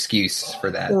a good excuse for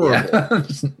that. horrible. Yeah,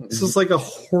 This is like a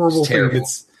horrible It's thing. terrible.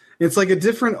 It's like a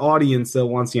different audience that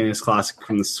wants the NES Classic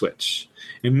from the Switch,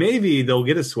 and maybe they'll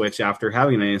get a Switch after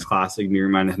having an NES Classic and be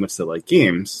reminded how much they like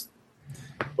games.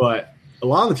 But a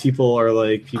lot of the people are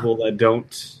like people that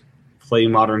don't play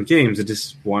modern games that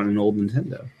just want an old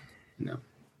Nintendo. You know?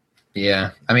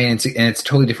 Yeah. I mean, it's a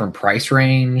totally different price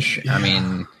range. Yeah. I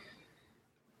mean,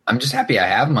 I'm just happy I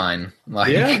have mine.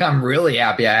 Like, Yeah. I'm really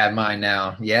happy I have mine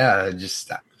now. Yeah,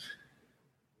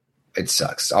 it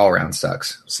sucks. All around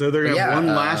sucks. So they're gonna have one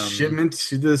last shipment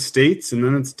to the States, and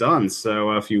then it's done.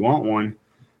 So if you want one,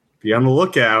 be on the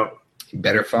lookout. You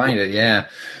better find it. Yeah.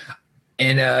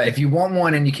 And if you want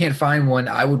one and you can't find one,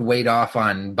 I would wait off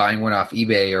on buying one off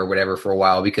eBay or whatever for a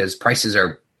while because prices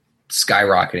are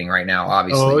skyrocketing right now,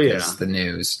 obviously, because the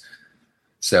news.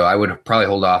 So I would probably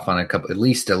hold off on at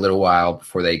least a little while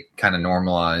before they kind of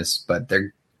normalize. But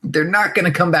they're not going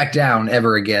to come back down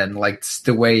ever again. Like it's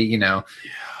the way, you know,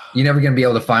 you're never going to be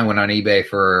able to find one on eBay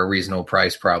for a reasonable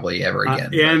price probably ever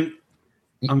again. And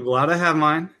I'm glad I have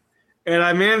mine. And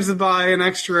I managed to buy an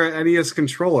extra NES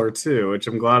controller too, which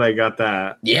I'm glad I got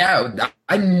that. Yeah,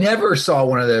 I never saw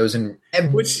one of those,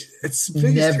 Which it's the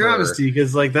biggest travesty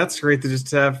because like that's great to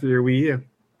just have for your Wii U.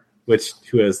 Which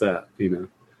who has that? You know.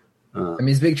 I mean,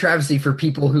 it's a big travesty for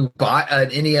people who bought an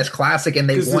NES Classic and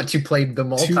they want to play the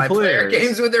multiplayer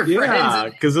games with their friends. Yeah,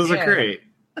 because those are great.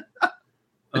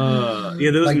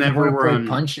 Those like never were on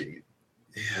Punch.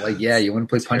 Yeah, you want to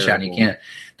play Punch Out and you can't.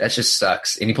 That just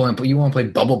sucks. And you want to play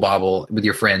Bubble Bobble with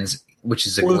your friends, which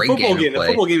is a great game to play. The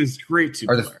football game is great too.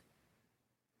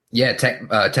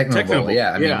 Techno Bowl.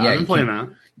 Yeah, I've been playing that.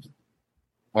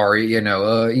 Or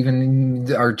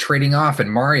even or trading off in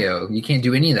Mario. You can't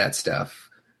do any of that stuff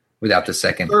without the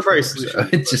second.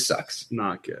 It just sucks.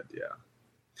 Not good. Yeah.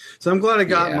 So I'm glad I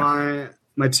got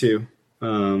my two.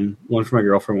 One for my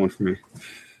girlfriend, one for me.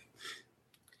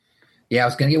 Yeah, I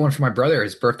was gonna get one for my brother.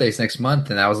 His birthday's next month,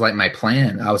 and that was like my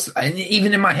plan.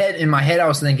 Even in my head, I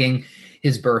was thinking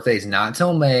his birthday's not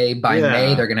until May. By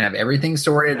May, they're gonna have everything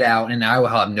sorted out, and I will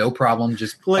have no problem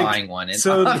just buying one. And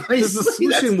so the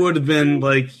solution would have been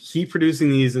like keep producing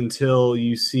these until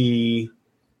you see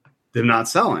them not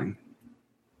selling.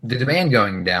 The demand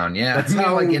going down. Yeah, that's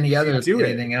how like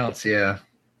anything else. Yeah.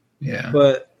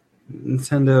 But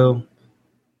Nintendo.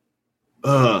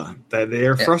 That they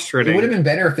are frustrating. It would have been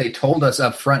better if they told us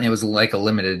up front it was like a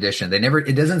limited edition.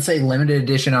 It doesn't say limited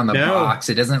edition on the box.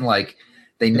 It doesn't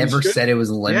they never said it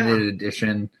was limited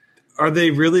edition. Are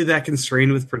they really that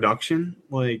constrained with production?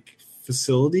 Like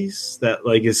facilities that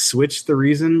is Switch the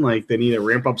reason? Like they need to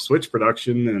ramp up Switch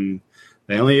production and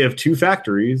they only have 2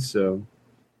 factories. So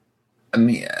I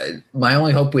mean, my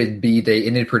only hope would be they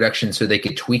ended production so they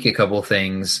could tweak a couple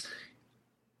things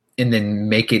and then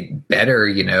make it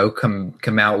better,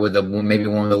 come out with maybe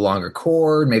one with a longer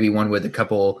cord, maybe one with a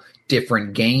couple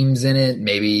different games in it.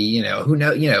 Maybe, who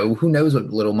knows what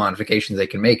little modifications they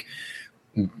can make.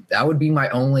 That would be my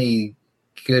only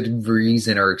good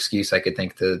reason or excuse I could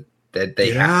think that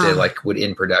they have to would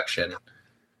end production.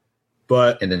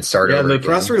 But and then start over the again.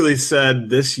 press release said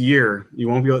this year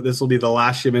this will be the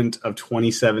last shipment of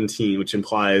 2017, which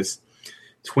implies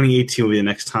 2018 will be the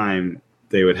next time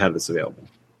they would have this available.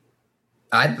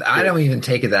 I don't even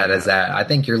take that as that. I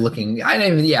think you're looking. I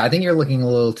think you're looking a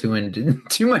little too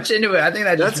much into it. I think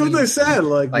that's what they said.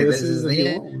 This is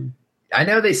the. I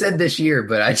know they said this year,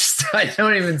 but I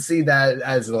don't even see that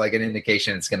as an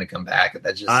indication it's going to come back.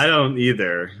 I don't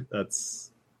either.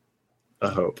 That's a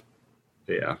hope.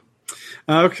 Yeah.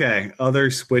 Okay.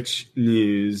 Other Switch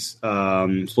news.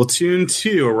 Splatoon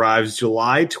 2 arrives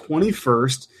July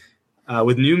 21st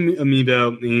with new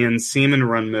amiibo and salmon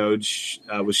run mode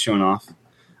was shown off.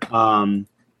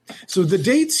 So the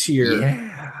dates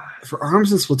here for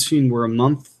ARMS and Splatoon were a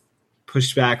month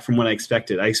pushed back from what I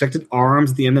expected. I expected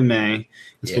ARMS at the end of May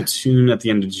and Splatoon at the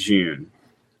end of June.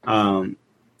 I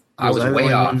I was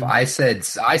way off. I said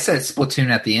Splatoon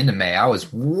at the end of May. I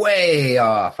was way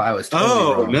off. I was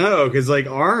totally wrong. No, because like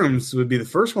ARMS would be the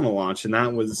first one to launch, and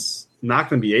that was not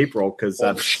going to be April because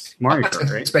that's Mario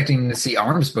Kart, right? Expecting to see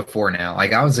ARMS before now.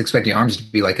 Like I was expecting ARMS to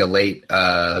be like a late,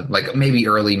 like maybe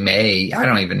early May. I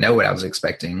don't even know what I was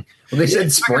expecting. Well, they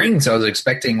said spring, so I was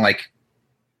expecting like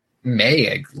May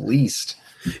at least.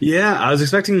 Yeah, I was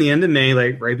expecting the end of May,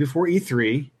 like right before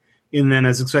E3. And then I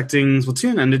was expecting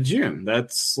Splatoon end of June.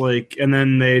 That's like, and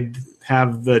then they'd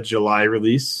have the July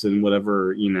release and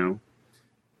whatever, a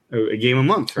game a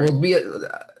month, right? Well,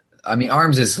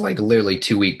 ARMS is like literally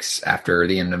 2 weeks after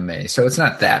the end of May, so it's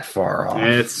not that far off.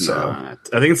 It's not.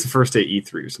 I think it's the first day of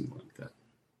E3 or something like that.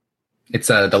 It's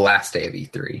the last day of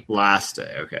E3. Last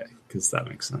day, okay, because that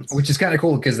makes sense. Which is kind of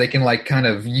cool because they can like kind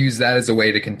of use that as a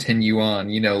way to continue on.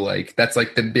 Like that's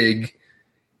like the big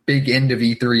end of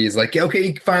E3 is like, okay,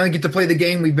 you finally get to play the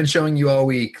game we've been showing you all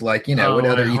week. Like, what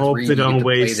other E3? I hope they don't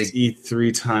waste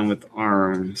E3 time with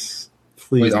ARMS.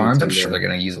 Please, with ARMS, I'm sure they're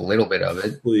going to use a little bit of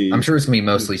it. Please. I'm sure it's going to be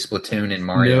mostly Splatoon and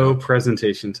Mario. No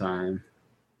presentation time.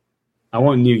 I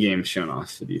want new games shown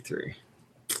off at E3.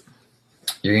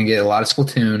 You're going to get a lot of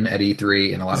Splatoon at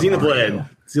E3 and a lot of Mario.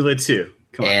 Xenoblade 2.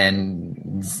 Come on.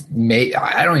 And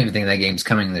I don't even think that game's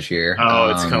coming this year.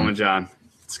 Oh, it's coming, John.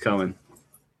 It's coming.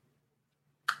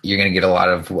 You're going to get a lot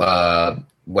of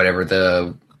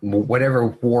whatever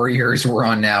Warriors we're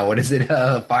on now. What is it?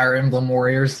 Fire Emblem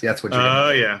Warriors? That's what you're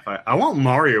going to get. I want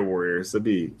Mario Warriors. That'd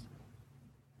be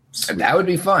sweet. That would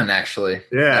be fun, actually.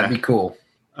 Yeah. That'd be cool.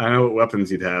 I know what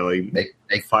weapons you'd have. Like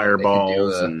they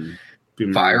fireballs and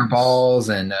boomerangs. Fireballs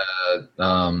and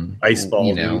ice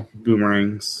balls and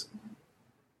boomerangs.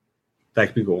 That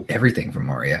could be cool. Everything from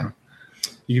Mario.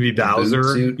 You could be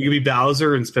Bowser. You could be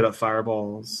Bowser and spit up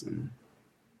fireballs. And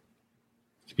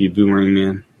you could be a boomerang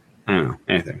man. I don't know.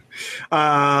 Anything.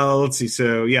 Let's see.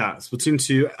 So, yeah, Splatoon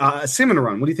 2. Salmon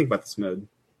Run. What do you think about this mode?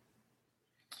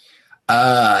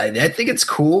 I think it's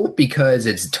cool because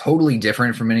it's totally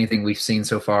different from anything we've seen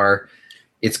so far.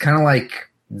 It's kind of like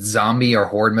zombie or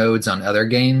horde modes on other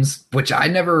games, which I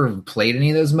never played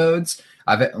any of those modes.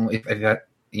 I only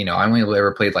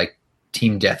ever played like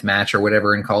Team Deathmatch or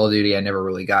whatever in Call of Duty. I never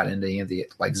really got into any of the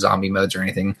like zombie modes or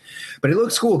anything, but it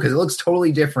looks cool because it looks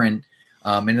totally different.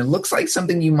 And it looks like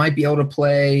something you might be able to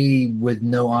play with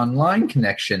no online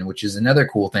connection, which is another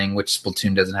cool thing, which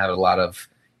Splatoon doesn't have a lot of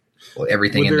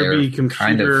everything in there. Would there be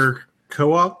computer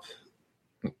co-op?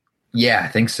 Yeah, I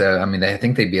think so. I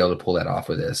think they'd be able to pull that off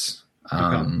with this.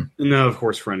 No, of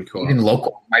course, friend co-op. Even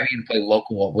local. Maybe you can play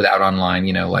local without online,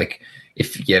 like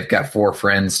if you've got 4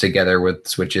 friends together with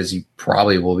Switches, you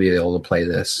probably will be able to play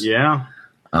this. Yeah.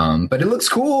 But it looks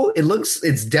cool.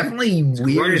 It's definitely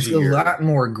weird. It's a lot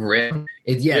more grim.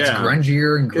 It's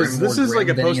grungier and grim. This is like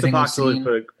a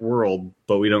post-apocalyptic world,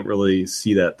 but we don't really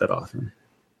see that often.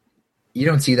 You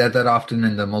don't see that often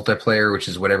in the multiplayer, which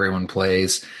is what everyone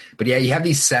plays. But yeah, you have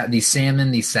these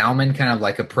salmon kind of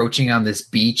like approaching on this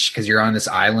beach because you're on this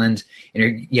island,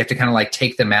 and you have to kind of like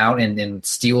take them out and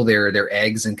steal their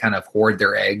eggs and kind of hoard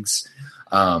their eggs.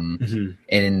 And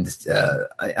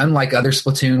unlike other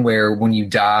Splatoon where when you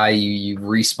die you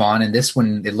respawn, in this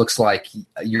one it looks like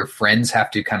your friends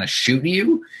have to kind of shoot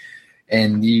you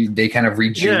and they kind of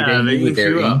rejuvenate you with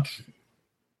their ink,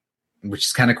 which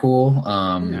is kind of cool.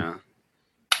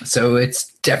 So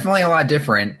it's definitely a lot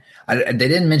different. They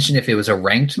didn't mention if it was a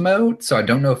ranked mode, so I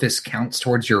don't know if this counts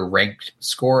towards your ranked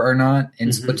score or not in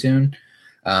Splatoon.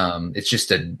 It's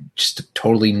just a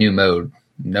totally new mode.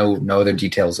 No other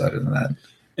details other than that.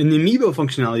 In the amiibo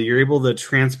functionality, you're able to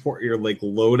transport your like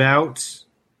loadout,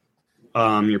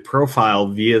 your profile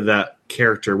via that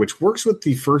character, which works with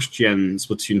the first gen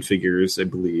Splatoon figures, I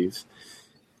believe,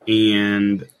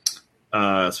 and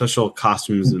special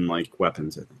costumes and like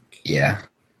weapons, I think.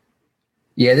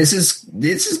 Yeah, this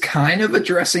is kind of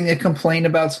addressing a complaint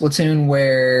about Splatoon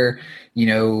where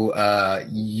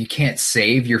you can't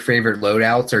save your favorite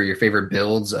loadouts or your favorite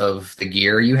builds of the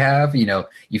gear you have.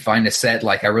 You find a set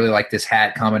like I really like this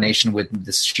hat combination with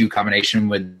this shoe combination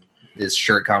with this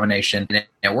shirt combination, and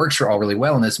it works all really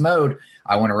well in this mode.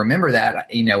 I want to remember that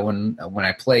when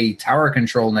I play Tower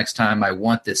Control next time, I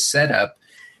want this setup.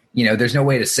 There's no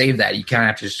way to save that. You kind of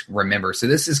have to just remember. So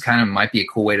this is kind of might be a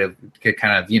cool way to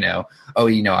kind of,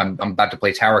 I'm about to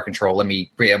play Tower Control. Let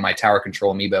me create my Tower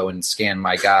Control amiibo and scan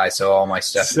my guy. So all my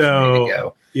stuff is ready to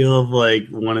go. You'll have like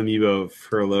one amiibo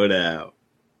per loadout.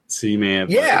 So you may have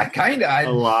kind of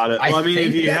a lot of.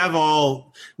 If you have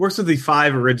works with the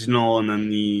 5 original and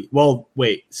then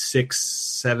 6,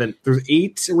 7. There's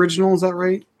 8 original. Is that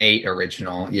right? 8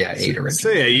 original. Yeah, 8 original. So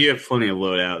yeah, you have plenty of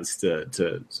loadouts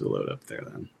to load up there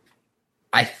then.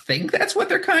 I think that's what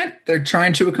they're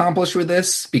trying to accomplish with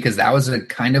this, because that was a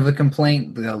kind of a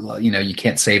complaint. You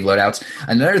can't save loadouts.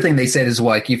 Another thing they said is,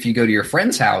 like, if you go to your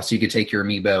friend's house, you could take your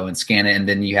amiibo and scan it, and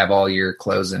then you have all your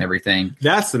clothes and everything.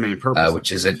 That's the main purpose.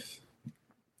 Which is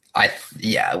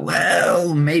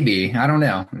well, maybe, I don't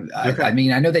know. Okay. I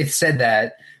mean, I know they said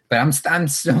that, but I'm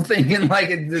still thinking like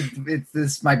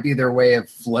this might be their way of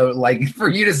for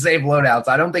you to save loadouts.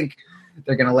 I don't think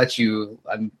they're going to let you.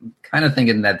 I'm kind of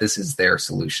thinking that this is their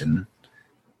solution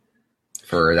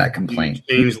for that complaint.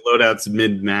 Change loadouts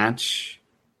mid-match.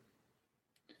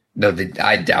 No,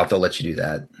 I doubt they'll let you do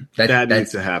that. That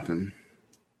needs to happen.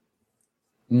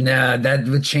 No, that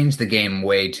would change the game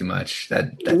way too much. That's,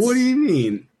 what do you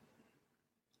mean?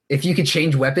 If you could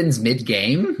change weapons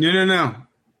mid-game? No.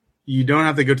 You don't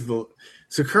have to go to the.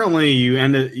 So currently,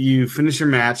 you finish your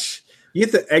match. You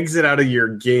have to exit out of your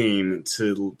game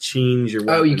to change your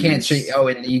weapons. Oh, you can't change. Oh,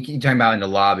 and you're talking about in the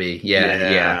lobby.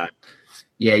 Yeah.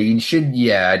 You should.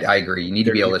 Yeah, I agree. You need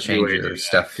to be able to change your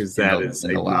stuff because that is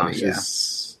in the lobby. Yeah.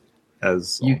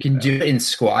 As you can do it in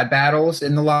squad battles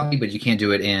in the lobby, but you can't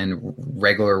do it in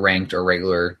regular ranked or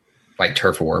regular like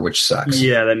turf war, which sucks.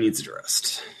 Yeah, that needs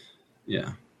addressed.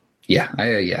 Yeah.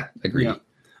 Agreed.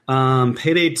 Yeah.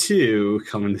 Payday 2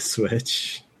 coming to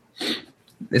Switch.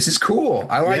 This is cool.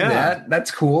 I like that. That's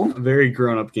cool. A very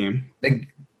grown-up game.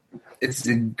 It's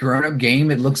a grown-up game.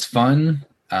 It looks fun.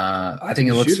 I think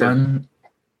it looks fun.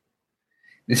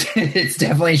 It's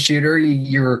definitely a shooter.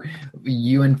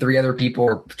 You and 3 other people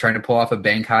are trying to pull off a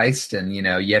bank heist, and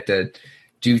you have to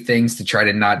do things to try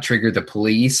to not trigger the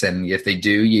police. And if they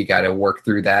do, you got to work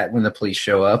through that when the police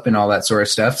show up and all that sort of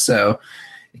stuff. So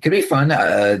it could be fun.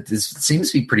 This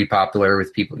seems to be pretty popular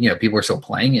with people. People are still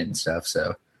playing it and stuff.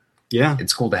 So yeah,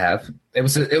 it's cool to have. It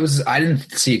was. I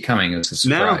didn't see it coming. It was a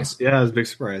surprise. No. Yeah, it was a big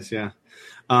surprise. Yeah.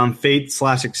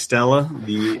 Fate/Extella,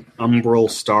 the Umbral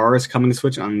Star, is coming to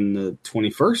Switch on the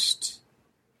 21st.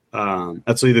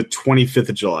 Actually, the 25th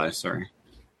of July. Sorry,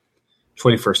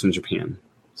 21st in Japan.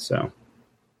 So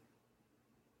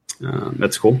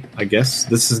that's cool. I guess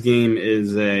game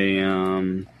is a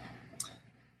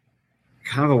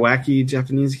kind of a wacky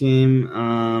Japanese game,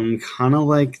 kind of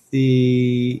like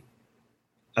the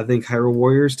Hyrule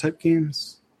Warriors type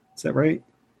games. Is that right?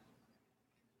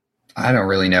 I don't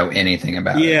really know anything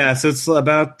about it. Yeah, so it's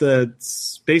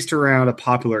based around a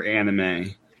popular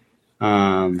anime.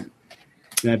 And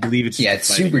I believe it's it's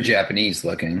super Japanese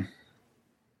looking.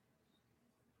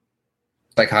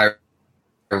 Like Hyrule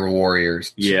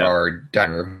Warriors or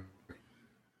Diver.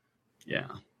 Yeah.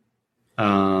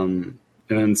 And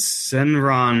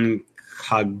Senran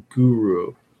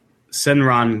Kagura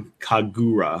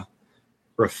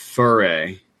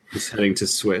Refure is heading to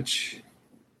Switch.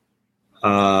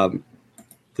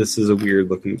 This is a weird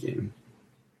looking game.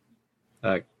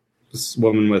 This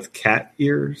woman with cat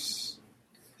ears,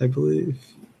 I believe.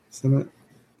 Is that it?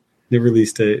 The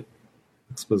release date.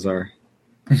 It's bizarre.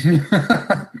 This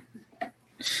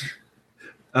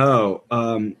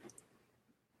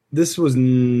was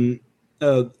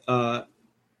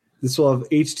this will have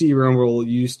HD Rumble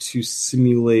used to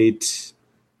simulate.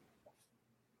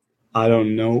 I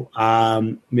don't know.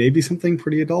 Maybe something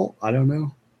pretty adult. I don't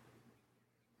know.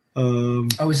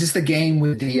 Is this the game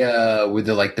with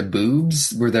the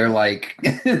boobs where they're like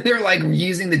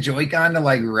using the Joy-Con to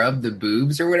like rub the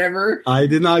boobs or whatever? I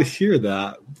did not hear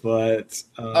that, but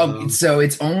so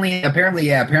it's only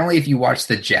apparently if you watch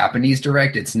the Japanese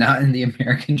direct, it's not in the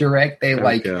American direct. They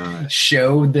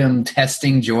show them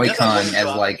testing Joy-Con as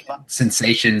like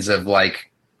sensations of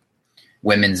like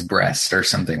women's breast or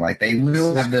something. Like they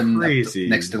will have them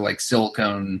next to like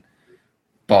silicone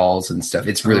balls and stuff.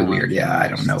 It's really weird. Yeah, I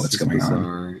don't know what's going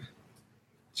on.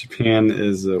 Japan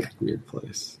is a weird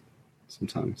place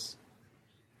sometimes.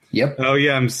 Yep. Oh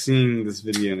yeah, I'm seeing this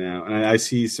video now, and I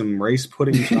see some rice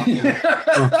pudding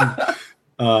a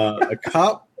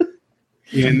cup,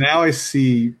 and now I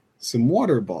see some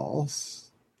water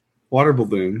balls, water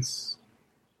balloons.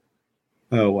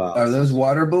 Oh wow! Are those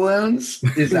water balloons?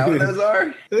 Is that what those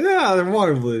are? Yeah, they're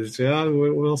water balloons. Yeah,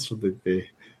 what else would they be?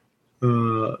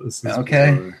 This is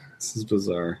okay. Bizarre. This is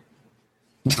bizarre.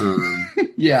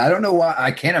 Yeah, I don't know why. I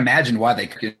can't imagine why they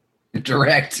could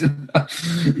direct.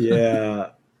 Yeah,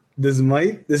 this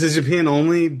is Japan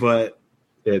only, but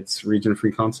it's region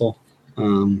free console.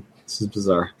 This is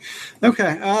bizarre.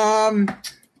 Okay.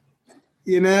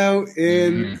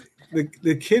 In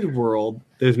the kid world,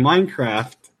 there's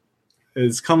Minecraft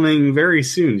is coming very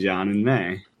soon, John, in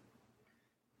May.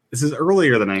 This is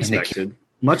earlier than I expected.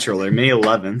 Much earlier, May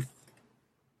 11th.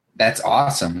 That's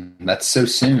awesome. That's so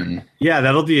soon. Yeah,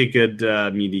 that'll be a good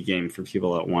meaty game for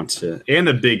people that want to, and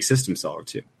a big system seller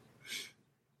too.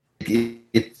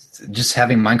 it's just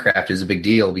having Minecraft is a big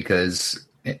deal because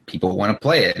people want to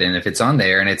play it, and if it's on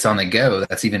there and it's on the go,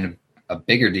 that's even a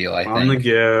bigger deal. I think on the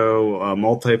go,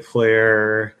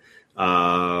 multiplayer,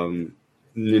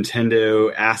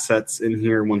 Nintendo assets in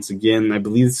here once again. I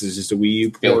believe this is just a Wii U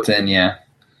port. Built in, yeah.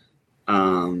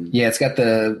 It's got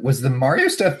was the Mario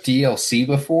stuff DLC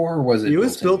before, or was it? It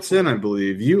was built in, I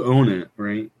believe. You own it,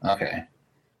 right? Okay.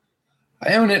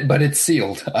 I own it, but it's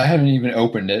sealed. I haven't even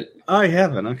opened it. I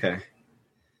haven't. Okay.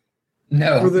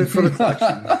 No. For the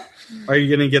collection. Are you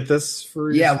going to get this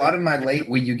for? Yeah, a lot of my late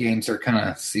Wii U games are kind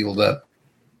of sealed up.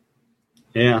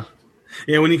 Yeah.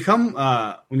 Yeah, when you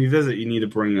visit, you need to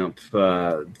bring up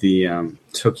the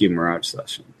Tokyo Mirage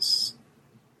Sessions.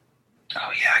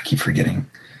 Oh yeah, I keep forgetting.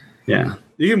 Yeah,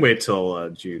 you can wait till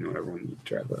June or whatever when you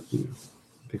try that.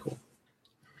 Be cool.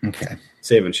 Okay.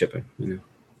 Save and shipping,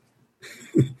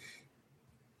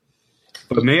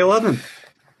 But May 11th,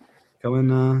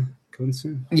 coming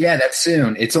soon. Yeah, that's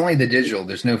soon. It's only the digital.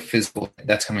 There's no physical.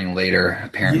 That's coming later,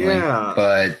 apparently. Yeah,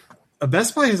 but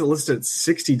Best Buy has it listed at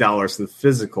 $60 for the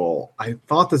physical. I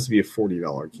thought this would be a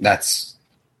 $40 game.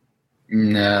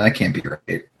 No, that can't be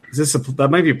right. That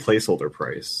might be a placeholder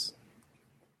price.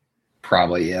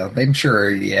 Probably, yeah. I'm sure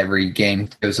every game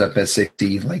goes up at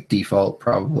 60, like default,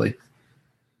 probably.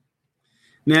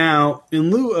 Now, in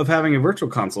lieu of having a virtual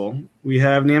console, we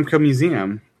have Namco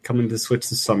Museum coming to Switch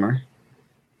this summer.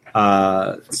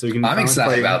 So you can. I'm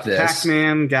excited about this.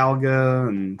 Pac-Man, Galaga,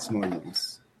 and some other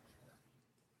games.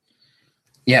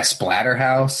 Yeah,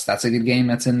 Splatterhouse. That's a good game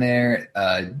that's in there.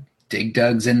 Dig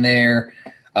Dug's in there.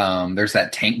 There's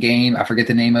that tank game. I forget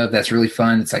the name of. That's really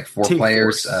fun. It's like 4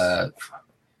 players.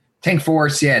 Tank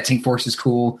Force. Yeah, Tank Force is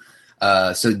cool.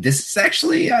 So this is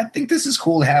actually, I think this is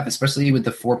cool to have, especially with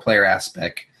the 4-player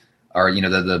aspect, or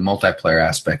the multiplayer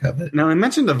aspect of it. Now I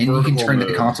mentioned the vertical and you can turn mode.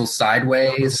 the console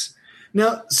sideways.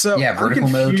 No, so yeah, vertical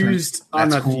I'm mode. confused on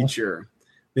that cool. feature.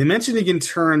 They mentioned you can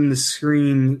turn the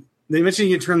screen. They mentioned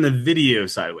you can turn the video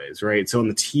sideways, right? So on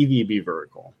the TV, it'd be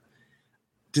vertical.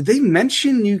 Did they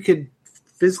mention you could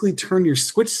physically turn your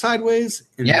Switch sideways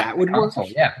and that would work?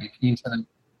 Yeah, you can turn them.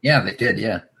 Yeah, they did.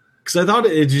 Yeah, because I thought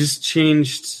it just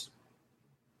changed,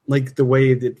 like the way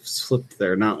it flipped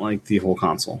there, not like the whole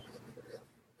console.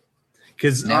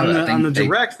 Because on the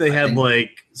Direct, they had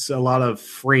like a lot of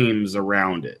frames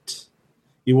around it.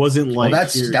 It wasn't like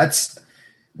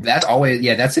that's always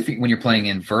that's when you're playing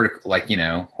in vertical, like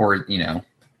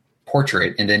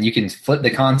portrait, and then you can flip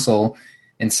the console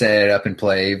and set it up and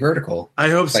play vertical. I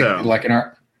hope so.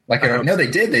 They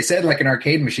did. They said like an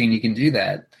arcade machine, you can do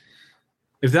that.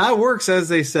 If that works as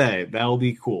they say, that'll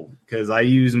be cool. Because I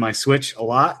use my Switch a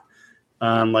lot,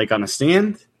 like on a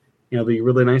stand. It'll be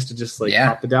really nice to just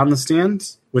pop it down the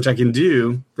stand, which I can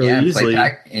do really easily.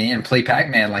 Play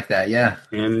Pac-Man like that, yeah.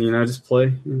 And just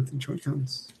play with the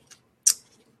Joy-Cons.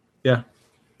 Yeah,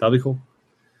 that'll be cool.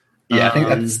 Yeah, I think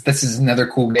this is another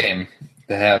cool game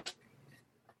to have.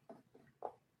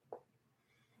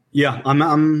 Yeah,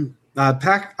 Pac-Man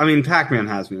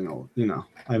has me.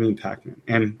 Pac-Man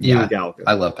and Galaga.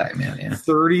 I love Pac-Man. Yeah,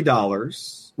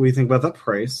 $30. What do you think about that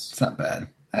price? It's not bad.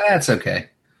 That's okay.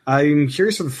 I'm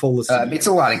curious for the full list. It's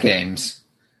a lot of games.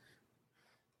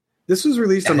 This was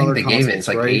released on other consoles, gave it. It's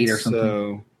like right? 8 or something.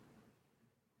 So,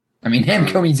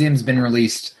 Namco Museum's been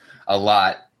released a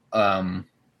lot.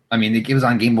 It was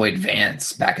on Game Boy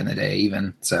Advance back in the day,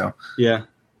 even so. Yeah.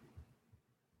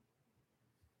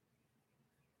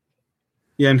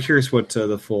 Yeah, I'm curious what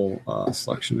the full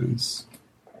selection is.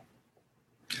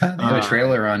 They have a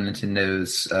trailer on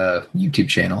Nintendo's YouTube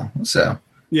channel. So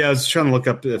yeah, I was trying to look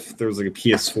up if there was like a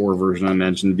PS4 version. I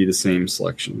imagine it'd be the same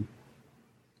selection.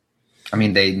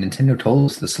 Nintendo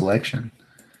told us the selection.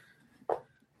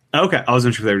 Okay, I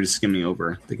wasn't sure if they were just skimming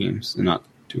over the games and not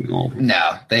doing all of them.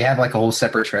 No, they have like a whole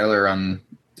separate trailer on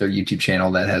their YouTube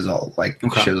channel that has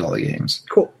shows all the games.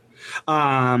 Cool.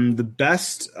 The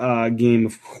best game,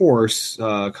 of course,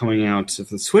 coming out for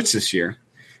the Switch this year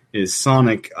is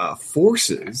Sonic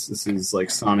Forces. This is like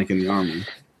Sonic in the Army.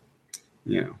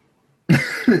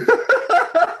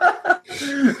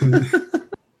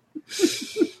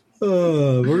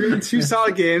 We're getting 2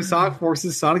 Sonic games, Sonic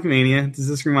Forces, Sonic Mania. Does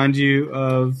this remind you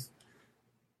of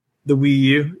the Wii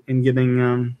U and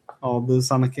getting all the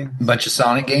Sonic games? A bunch of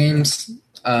Sonic games.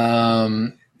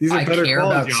 These are better care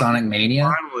about Sonic Mania.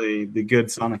 Finally, the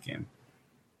good Sonic game.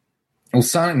 Well,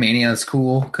 Sonic Mania is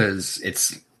cool because it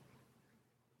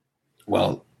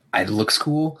looks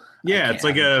cool. Yeah, it's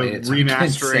like a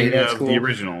remastering of the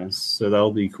originals, so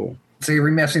that'll be cool. So you're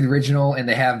remastering the original, and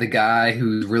they have the guy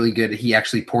who's really good. He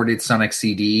actually ported Sonic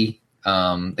CD.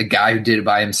 The guy who did it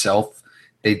by himself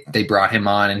they brought him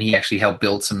on, and he actually helped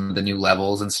build some of the new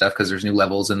levels and stuff because there's new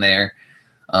levels in there.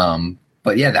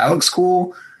 But yeah, that looks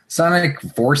cool. Sonic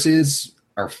Forces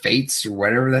or Fates or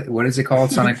whatever what is it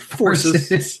called? Sonic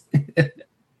Forces.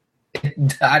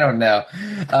 I don't know.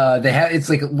 It's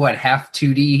like what, half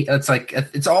 2D.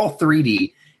 It's all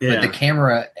 3D, but the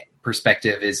camera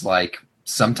perspective is like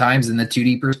sometimes in the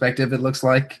 2D perspective it looks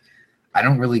like. I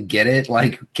don't really get it.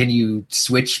 Like, can you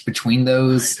switch between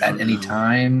those at any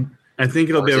time? I think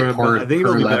it'll be better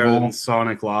than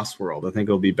Sonic Lost World. I think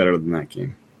it'll be better than that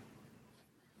game.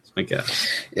 That's my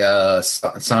guess.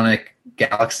 Sonic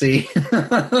Galaxy.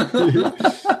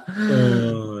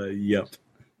 Yep.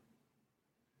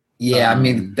 Yeah, I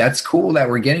mean, that's cool that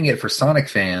we're getting it for Sonic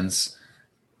fans,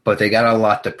 but they got a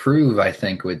lot to prove, I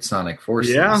think, with Sonic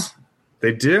Forces. Yeah,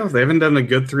 they do. They haven't done a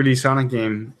good 3D Sonic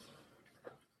game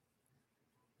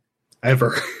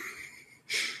ever.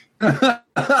 But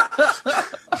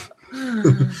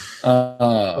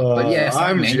yeah,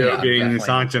 I'm joking.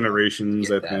 Sonic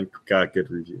Generations, I think, got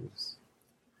good reviews.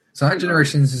 Sonic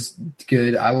Generations is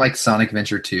good. I like Sonic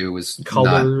Adventure 2. Was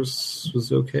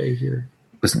okay here.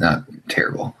 Was not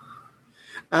terrible.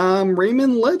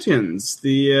 Rayman Legends,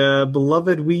 the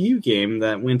beloved Wii U game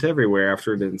that went everywhere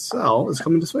after it didn't sell, is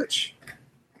coming to Switch.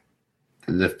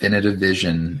 The definitive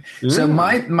vision. So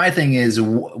my thing is,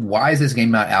 why is this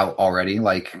game not out already?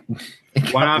 Like,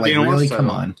 why not? Like, really? Come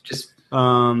on, just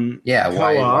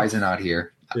why is it not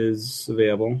here? Is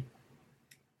available.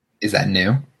 Is that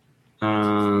new?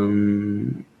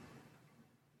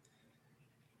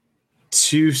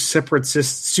 Two separate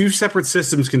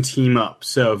systems can team up.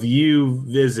 So if you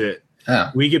visit,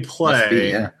 we could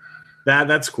play.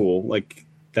 That's cool. Like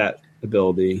that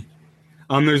ability.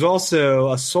 There's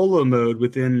also a solo mode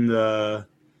within the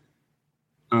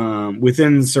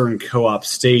within certain co-op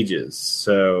stages.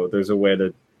 So there's a way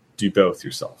to do both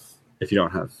yourself if you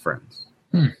don't have friends.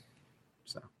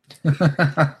 So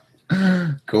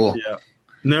cool. Yeah.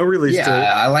 No release date.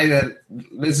 I like that.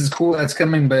 This is cool. That's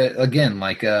coming, but again,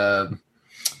 like,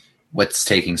 what's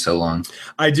taking so long?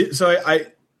 I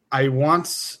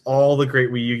want all the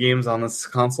great Wii U games on this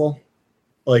console,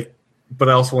 like, but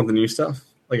I also want the new stuff.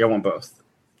 Like, I want both.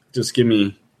 Just give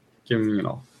me it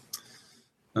all.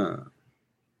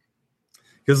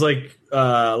 Because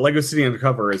Lego City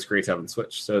Undercover is great to have on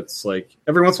Switch. So it's like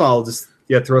every once in a while, I'll just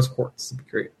throw us ports. It'd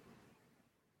be great.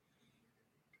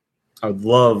 I would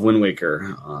love Wind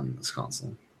Waker on this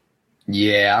console.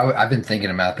 Yeah, I've been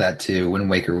thinking about that too. Wind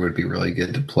Waker would be really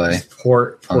good to play.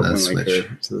 Port on the Wind Switch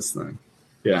Waker to this thing.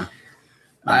 Yeah.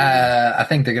 I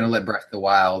think they're going to let Breath of the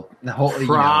Wild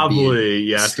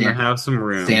probably it's going to have some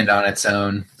room, stand on its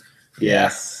own.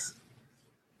 Yes.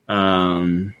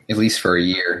 At least for a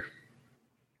year.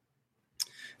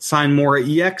 Sign more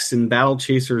EX and Battle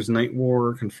Chasers Night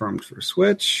War confirmed for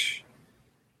Switch,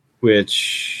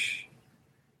 which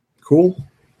cool.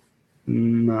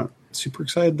 Not super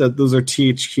excited that those are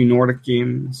THQ Nordic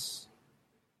games.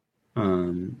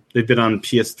 They've been on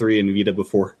PS3 and Vita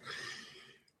before.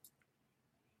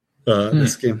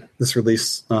 This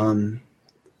release,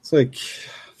 it's like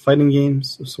fighting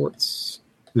games of sorts.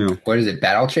 No, what is it?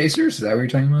 Battle Chasers? Is that what you're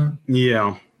talking about?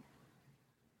 Yeah.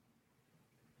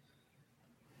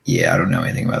 Yeah, I don't know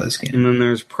anything about this game. And then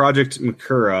there's Project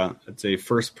Makura. It's a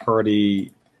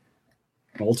first-party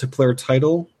multiplayer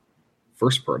title.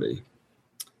 First party.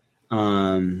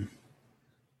 It's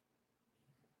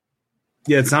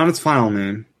not its final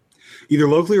name. Either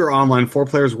locally or online, 4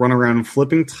 players run around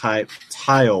flipping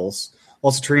tiles,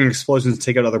 also triggering explosions to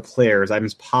take out other players.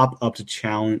 Items pop up to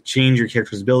change your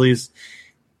character's abilities.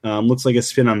 Looks like a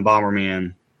spin on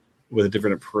Bomberman with a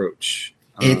different approach.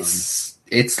 It's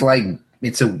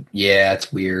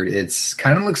weird. It's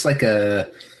kind of looks like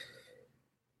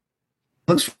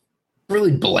looks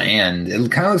really bland.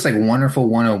 It kind of looks like Wonderful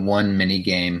 101 mini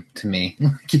game to me.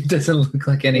 It doesn't look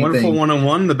like anything. Wonderful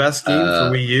 101, the best game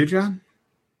for Wii U, John?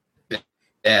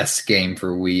 Best game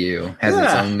for Wii U. Has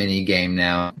its own mini game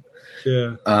now.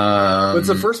 Yeah. But it's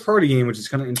a first party game, which is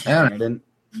kind of interesting.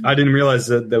 I didn't realize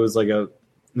that was like a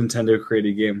Nintendo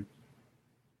created game.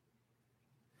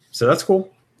 So that's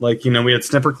cool. Like, we had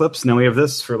Snipper Clips, now we have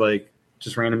this for like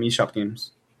just random eShop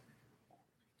games.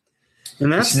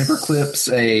 And that's Snipper Clips,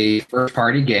 a first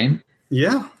party game.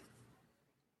 Yeah.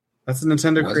 That's a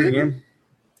Nintendo created game.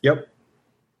 Yep.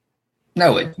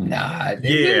 No, it's not.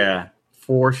 Yeah,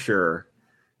 for sure.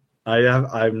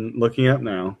 I'm looking up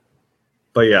now.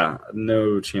 But yeah,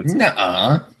 no chance.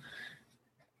 Nuh-uh.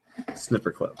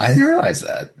 Snipper Clips. I didn't realize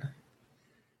that.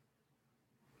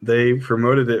 They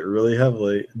promoted it really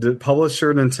heavily. The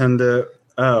publisher Nintendo.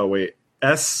 Oh wait,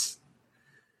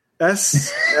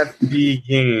 SFB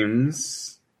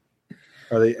Games.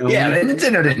 Are they? Yeah,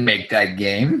 Nintendo didn't make that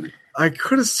game. I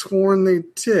could have sworn they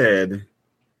did.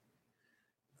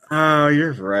 Oh,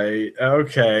 you're right.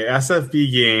 Okay,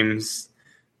 SFB Games.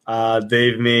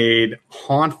 They've made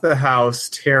Haunt the House,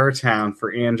 Terror Town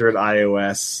for Android,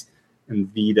 iOS,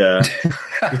 and Vita.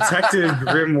 Detective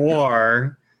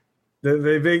Grimoire.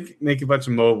 They make a bunch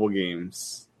of mobile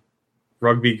games.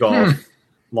 Rugby Golf,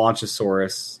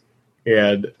 Launchosaurus,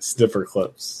 and Sniffer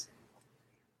Clips.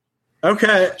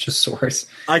 Okay. Launchosaurus.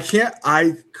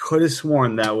 I could have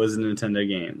sworn that was a Nintendo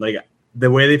game. Like,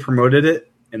 the way they promoted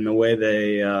it and the way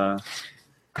they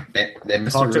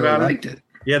must talked have really about liked it.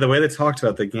 Yeah, the way they talked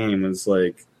about the game was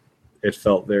like, it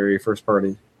felt very first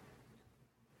party.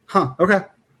 Huh, okay.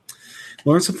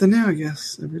 Learn something new, I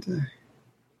guess, every day.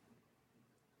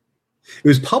 It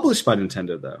was published by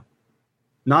Nintendo, though.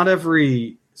 Not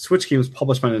every Switch game was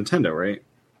published by Nintendo, right?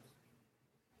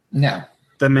 No.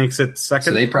 That makes it second.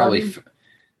 So they party? probably.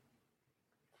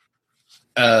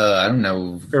 I don't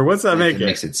know. Or what's that make it? It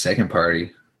Makes it second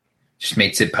party. Just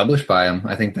makes it published by them.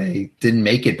 I think they didn't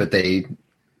make it, but they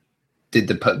did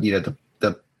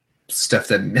the stuff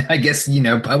that I guess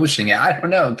publishing it. I don't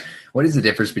know. What is the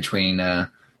difference between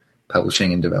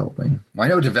publishing and developing? Well, I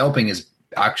know developing is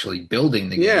actually building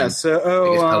the game. Yeah. So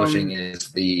I guess publishing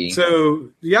is the. So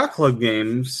Yacht Club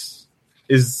Games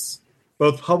is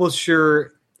both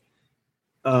publisher.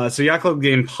 So Yacht Club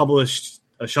Game published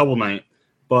a Shovel Knight,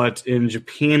 but in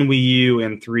Japan, Wii U,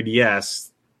 and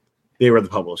 3DS, they were the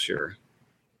publisher.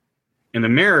 In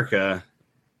America,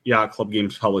 Yacht Club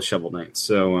Games published Shovel Knight.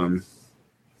 So,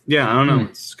 yeah, I don't know.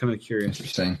 It's kind of curious.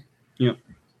 Interesting. Yeah.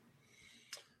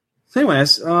 So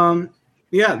anyways,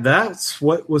 yeah, that's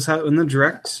what was in the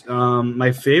Direct.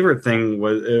 My favorite thing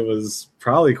was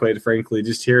probably, quite frankly,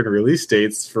 just hearing release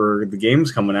dates for the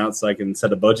games coming out so I can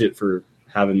set a budget for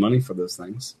having money for those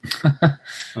things.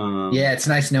 Yeah, it's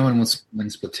nice knowing when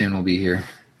Splatoon will be here.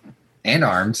 And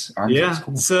ARMS. ARMS yeah.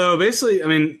 Cool. So basically, I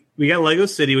mean, we got Lego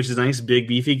City, which is a nice, big,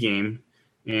 beefy game.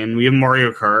 And we have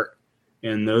Mario Kart.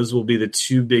 And those will be the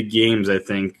two big games, I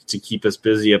think, to keep us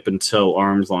busy up until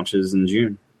ARMS launches in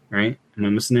June. Right? Am I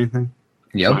missing anything?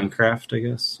 Yep. Minecraft, I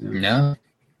guess. Yeah. No.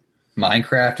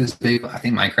 Minecraft is big. I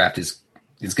think Minecraft is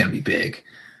going to be big.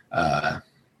 I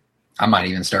might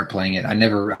even start playing it. I've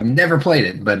never played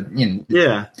it, but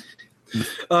yeah.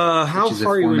 How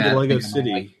far are you into Lego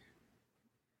City? Like.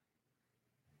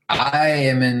 I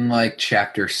am in like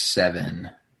chapter 7.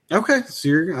 Okay, so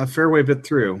you're a fair way bit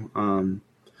through. I'm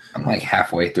like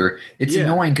halfway through. It's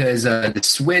annoying because the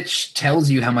Switch tells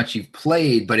you how much you've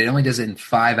played, but it only does it in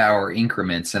 5-hour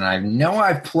increments. And I know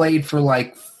I've played for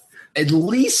like at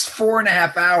least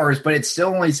 4.5 hours, but it still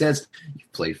only says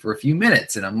you've played for a few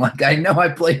minutes. And I'm like, I know I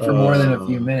played for more than a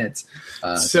few minutes.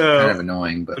 So kind of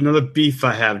annoying. But another beef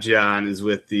I have, John, is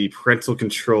with the Parental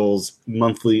Controls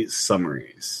monthly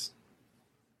summaries.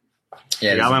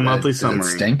 Yeah, I got my monthly summary.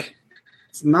 Does it stink?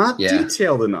 It's not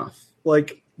detailed enough.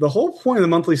 Like, the whole point of the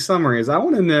monthly summary is I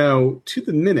want to know to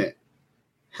the minute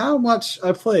how much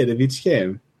I played of each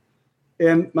game.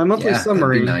 And my monthly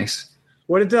summary, that'd be nice.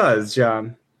 What it does,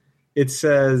 John, it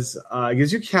says, it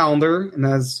gives you a calendar and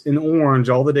has in orange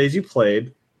all the days you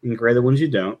played, in gray the ones you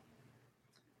don't.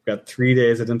 Got 3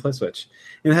 days I didn't play Switch.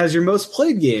 And it has your most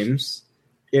played games.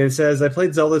 And it says I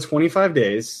played Zelda 25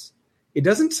 days. It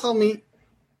doesn't tell me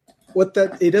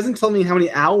it doesn't tell me how many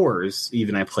hours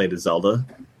even I played a Zelda.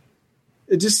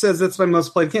 It just says that's my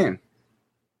most played game.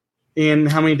 And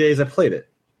how many days I played it.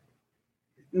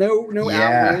 No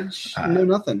average, no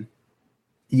nothing.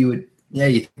 You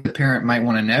think the parent might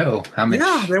want to know how much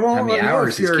they won't how many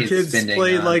hours if your kids spending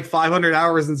played like 500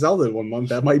 hours in Zelda in 1 month.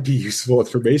 That might be useful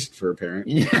information for a parent.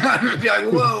 Yeah, I'd be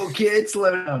like, whoa, kids,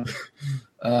 slow down.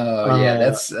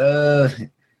 That's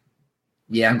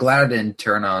I'm glad I didn't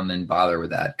turn on and bother with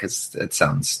that because that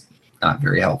sounds not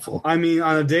very helpful. I mean,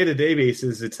 on a day-to-day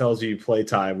basis, it tells you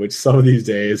playtime, which some of these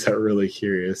days are really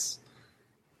curious.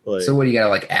 Like, so what, you got to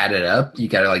like add it up? You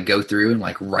got to like go through and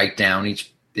like write down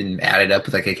each and add it up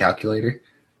with like a calculator?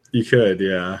 You could,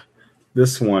 yeah.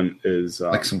 This one is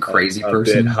like some crazy a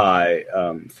person? bit high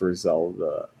for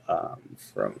Zelda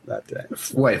from that day.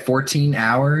 What, 14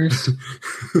 hours?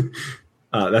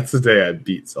 That's the day I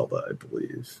beat Zelda, I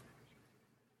believe.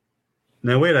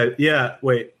 No, wait,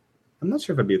 I'm not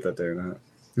sure if I beat that day or not.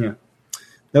 Yeah.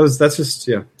 That was a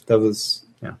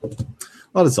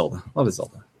lot of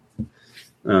Zelda.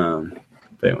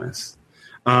 But anyways.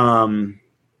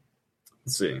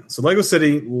 Let's see. So Lego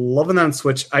City, loving that on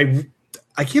Switch. I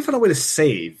can't find a way to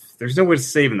save. There's no way to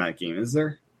save in that game, is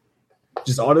there?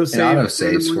 Just auto save. Auto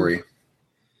saves for you.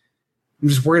 I'm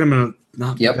just worried I'm gonna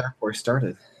not be back where I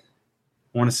started.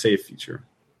 I want a save feature.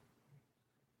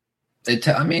 It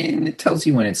tells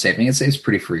you when it's saving. It saves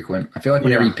pretty frequent. I feel like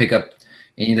whenever you pick up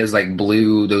any of those like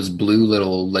blue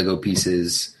little Lego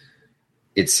pieces,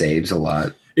 it saves a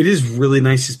lot. It is really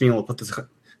nice just being able to put this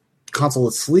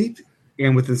console to sleep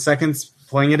and within seconds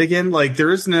playing it again. Like there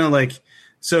is no like,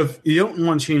 so if you don't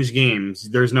want to change games,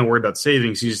 there's no worry about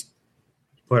saving. So you just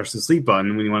push the sleep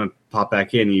button when you want to pop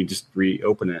back in. You just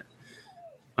reopen it.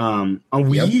 On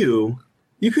Wii U,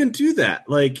 you couldn't do that.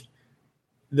 Like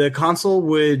the console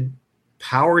would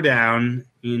power down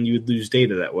and you would lose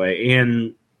data that way,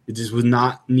 and it just was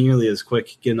not nearly as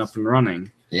quick getting up and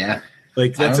running. Yeah,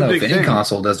 like that's a big thing. Any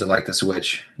console does it like the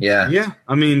Switch. Yeah.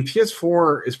 I mean,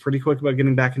 PS4 is pretty quick about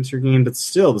getting back into your game, but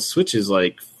still, the Switch is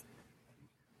like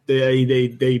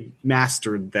they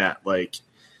mastered that like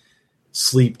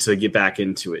sleep to get back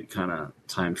into it kind of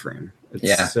time frame.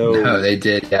 They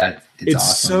did. Yeah, it's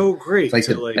awesome. So great. It's like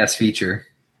the best feature.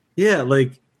 Yeah,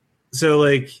 like so,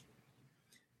 like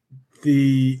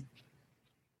the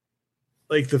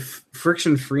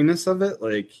friction freeness of it,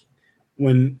 like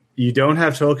when you don't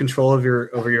have total control over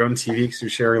your own TV because you're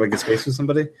sharing like a space with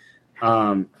somebody.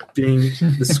 Being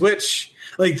the Switch,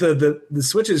 like the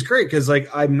Switch is great because like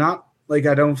I'm not like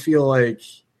I don't feel like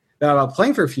that about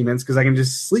playing for a few minutes because I can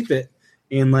just sleep it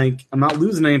and like I'm not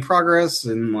losing any progress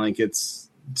and like it's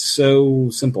so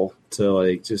simple to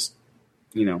like just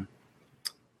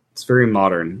it's very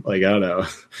modern. Like I don't know,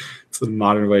 it's a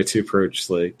modern way to approach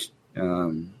like.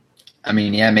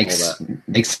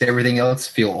 Makes everything else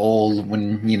feel old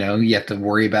when you have to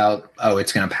worry about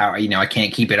it's going to power. I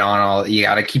can't keep it on you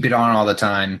got to keep it on all the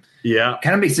time. Yeah,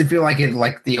 kind of makes it feel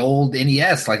like the old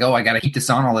NES. Like I got to keep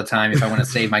this on all the time if I want to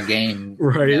save my game.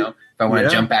 Right. If I want to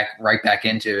jump right back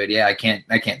into it. Yeah, I can't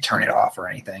turn it off or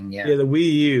anything. Yeah. Yeah, the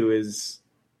Wii U is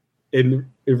in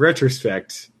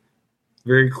retrospect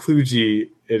very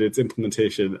kludgy in its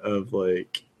implementation of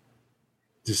like.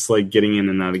 Just like getting in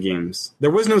and out of games.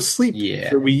 There was no sleep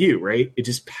for Wii U, right? It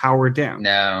just powered down.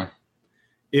 No.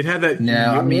 It had that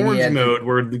orange mode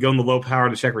where you go in the low power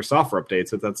to check for software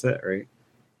updates, but that's it, right?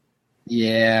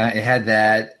 Yeah, it had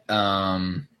that.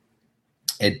 The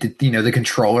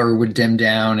controller would dim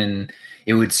down and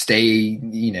it would stay,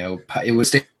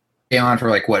 on for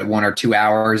like 1 or 2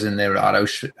 hours and then it would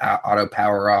auto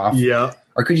power off. Yeah.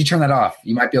 Or could you turn that off?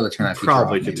 You might be able to turn that feature off.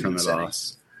 Probably could turn that off.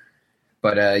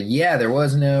 But there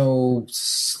was no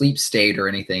sleep state or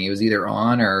anything. It was either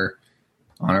on or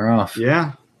off.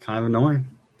 Yeah, kind of annoying.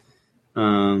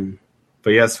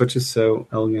 But yeah, Switch is so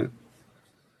elegant.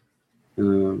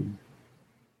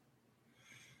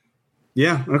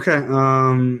 Yeah. Okay.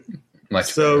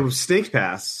 So Snake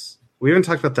Pass. We haven't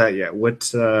talked about that yet.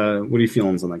 What are your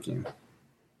feelings on that game?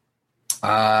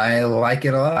 I like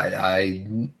it a lot. I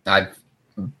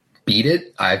beat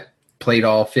it. I played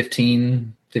all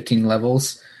 15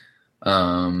 levels.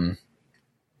 It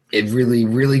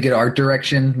really good art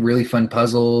direction, really fun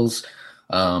puzzles.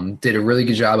 Did a really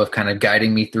good job of kind of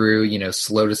guiding me through,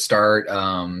 slow to start,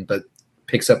 but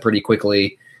picks up pretty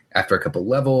quickly after a couple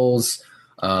levels.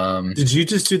 Did you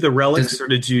just do the relics or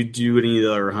did you do any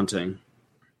other hunting?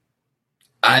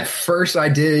 At first I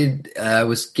did,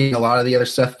 was getting a lot of the other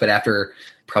stuff, but after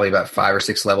probably about 5 or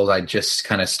 6 levels, I just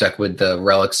kind of stuck with the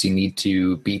relics you need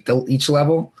to beat each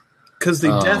level. Because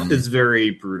the death is very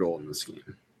brutal in this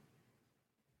game.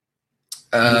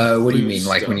 What do you mean?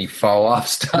 Like when you fall off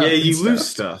stuff? Yeah, you lose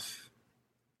stuff.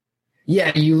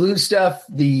 Yeah, you lose stuff.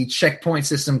 The checkpoint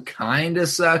system kind of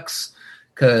sucks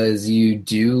because you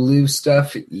do lose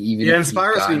stuff. It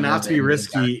inspires me not to be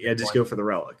risky and just go for the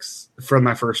relics from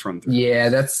my first run through. Yeah,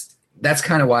 that's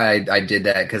kind of why I did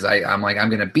that because I'm like, I'm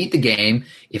going to beat the game.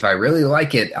 If I really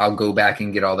like it, I'll go back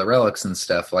and get all the relics and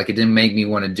stuff. Like it didn't make me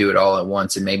want to do it all at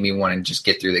once. It made me want to just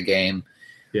get through the game.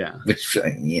 Yeah. Which,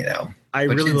 I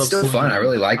really love still fun. I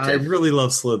really liked it. I really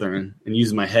love Slytherin and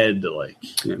using my head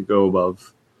to go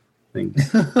above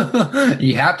things.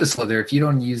 You have to slither. If you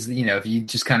don't use, if you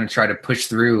just kind of try to push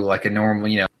through like a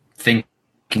normal, thinking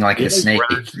like a snake,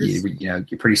 you're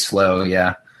pretty slow.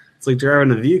 Yeah. It's like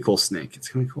driving a vehicle snake. It's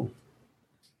kind of cool.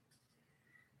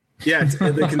 Yeah,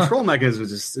 the control mechanism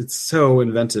is it's so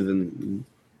inventive and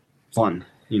fun,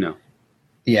 Yeah.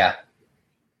 Yeah,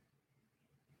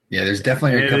 there's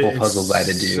definitely a couple puzzles I had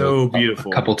to do. So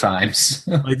beautiful. A couple times.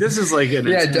 Like this is like a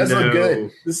Nintendo, it does look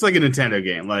good. This is like a Nintendo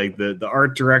game. Like the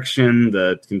art direction,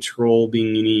 the control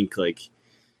being unique, like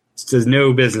it has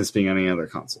no business being on any other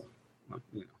console.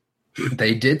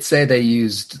 They did say they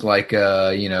used like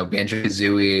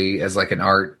Banjo-Kazooie as like an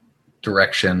art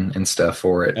direction and stuff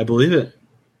for it. I believe it.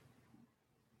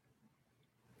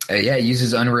 Yeah, it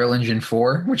uses Unreal Engine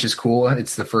 4, which is cool.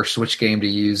 It's the first Switch game to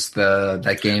use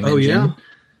that game engine, yeah.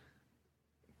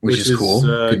 which is cool.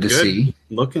 Good to see.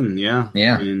 Looking, yeah.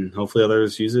 Yeah. And hopefully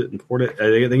others use it and port it.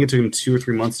 I think it took them 2 or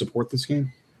 3 months to port this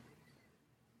game.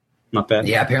 Not bad.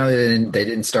 Yeah, apparently they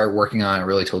didn't start working on it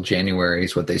really till January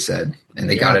is what they said. And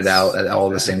they got it out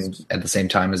at the same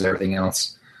time as everything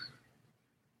else.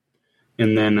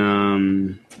 And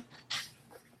then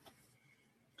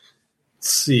let's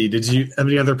see. Did you have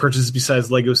any other purchases besides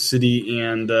Lego City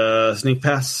and Snake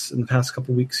Pass in the past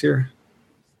couple weeks here?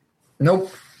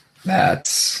 Nope.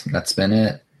 That's been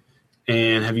it.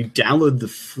 And have you downloaded the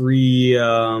free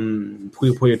Puyo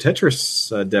Puyo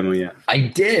Tetris demo yet? I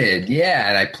did, yeah.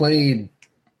 And I played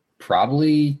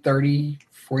probably 30,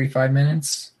 45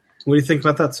 minutes. What do you think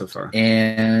about that so far?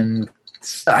 And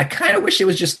I kind of wish it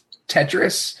was just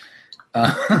Tetris.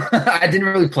 I didn't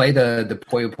really play the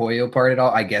Puyo Puyo part at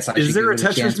all. I guess I Is there a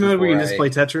Tetris mode where you can just play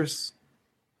Tetris?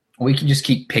 We can just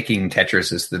keep picking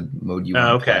Tetris as the mode you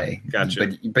want to play.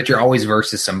 Gotcha. But you're always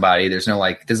versus somebody. There's no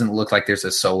it doesn't look like there's a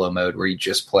solo mode where you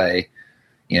just play,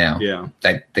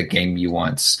 the game you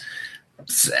want.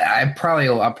 So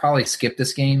I'll probably skip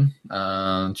this game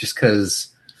just because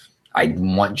I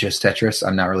want just Tetris.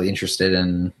 I'm not really interested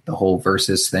in the whole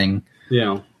versus thing.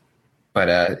 Yeah.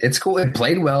 But it's cool. It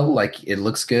played well. Like, it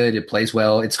looks good. It plays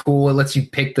well. It's cool. It lets you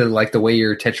pick the way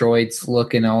your Tetroids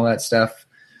look and all that stuff.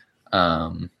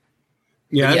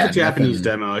 Yeah, that's a Japanese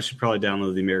demo. I should probably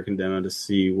download the American demo to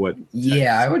see what.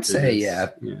 Yeah, I would say,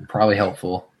 probably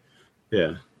helpful.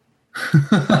 Yeah.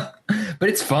 But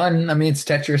it's fun. I mean, it's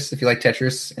Tetris if you like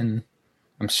Tetris, and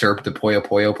I'm sure the Puyo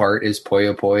Puyo part is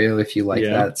Puyo Puyo if you like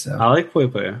that. So I like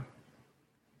Puyo Puyo.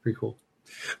 Pretty cool.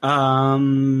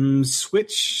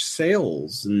 Switch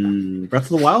sales and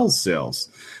Breath of the Wild sales.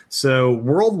 So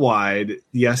worldwide,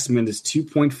 the estimate is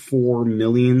 2.4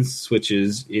 million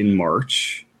Switches in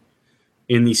March.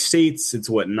 In the States, it's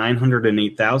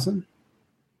 908,000?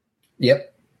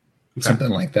 Yep. Okay. Something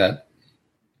like that.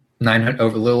 A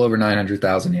little over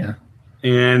 900,000, yeah.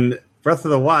 And Breath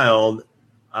of the Wild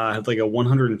had like a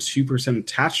 102%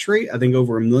 attach rate. I think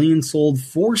over 1 million sold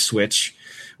for Switch,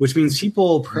 which means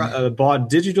people bought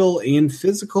digital and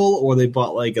physical, or they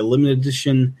bought like a limited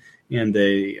edition and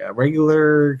a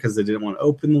regular because they didn't want to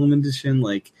open the limited edition.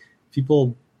 Like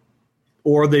people,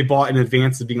 or they bought in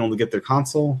advance of being able to get their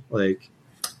console. Like,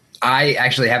 I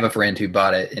actually have a friend who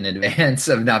bought it in advance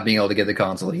of not being able to get the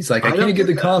console. He's like, I can't get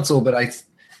the console, but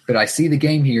I see the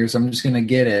game here, so I'm just going to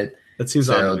get it. That seems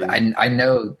odd. I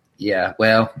know. Yeah.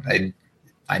 Well,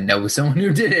 I know someone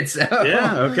who did it. So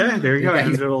yeah. Okay. There you go. I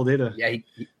have all data.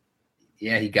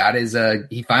 Yeah. He got his.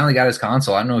 He finally got his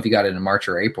console. I don't know if he got it in March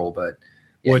or April, but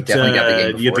he definitely got the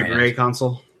game. Did you get the gray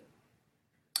console?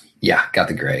 Yeah, got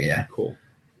the gray. Yeah. Cool.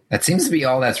 That seems to be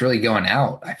all that's really going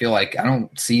out. I feel like I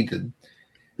don't see the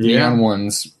neon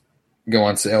ones go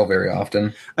on sale very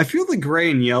often. I feel the gray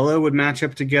and yellow would match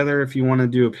up together if you want to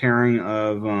do a pairing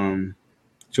of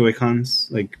Joy-Cons.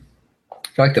 Like, I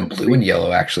feel like the blue and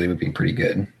yellow actually would be pretty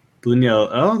good. Blue and yellow.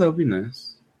 Oh, that would be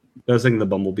nice. I was thinking the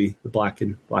Bumblebee, the black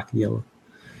and yellow.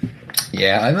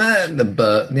 Yeah, yeah,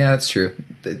 that's true.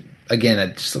 Again,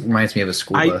 it just reminds me of a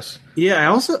school bus.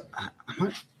 Yeah,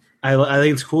 I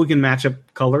think it's cool you can match up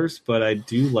colors, but I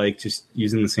do like just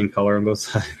using the same color on both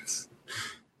sides.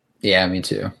 Yeah, me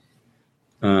too.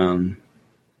 And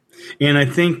I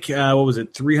think,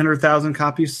 300,000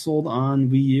 copies sold on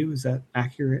Wii U? Is that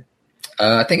accurate?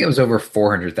 I think it was over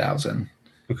 400,000.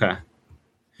 Okay.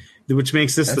 Which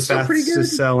makes this the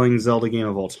fastest selling Zelda game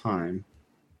of all time.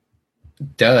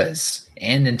 It does.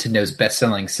 And Nintendo's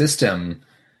best-selling system.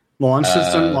 Launch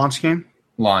game?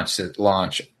 Launch.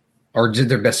 Or did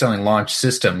their best-selling launch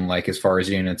system, like, as far as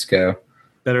units go.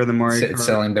 Better than Mario Kart. It's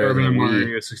selling better than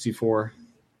Mario 64.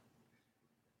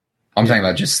 I'm talking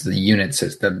about just the units,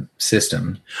 the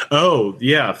system. Oh,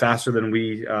 yeah, faster than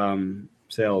Wii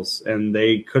sales. And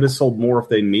they could have sold more if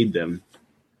they made them.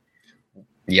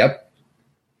 Yep.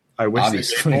 I wish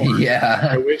Obviously, they made more. Yeah.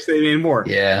 I wish they made more.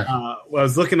 Yeah. I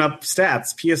was looking up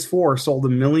stats. PS4 sold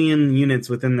 1 million units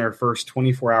within their first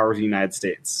 24 hours in the United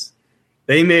States.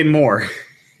 They made more.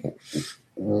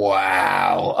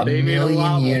 Wow. A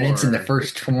million units in the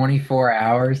first 24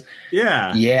 hours?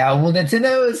 Yeah. Yeah, well,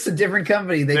 Nintendo is a different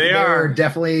company. They are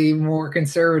definitely more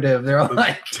conservative. They're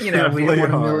like, we don't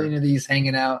want 1 million of these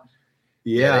hanging out.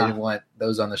 Yeah. They didn't want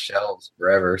those on the shelves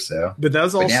forever. So, but that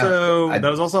was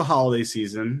also holiday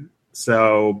season.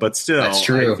 So, but still, that's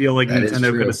true. I feel like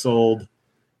Nintendo could have sold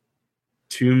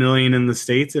 2 million in the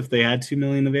States if they had 2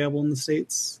 million available in the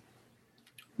States.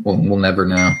 We'll never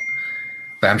know.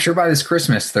 But I'm sure by this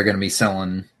Christmas they're going to be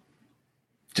selling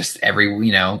just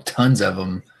tons of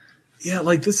them. Yeah,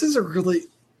 like this is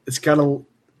it's got a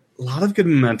lot of good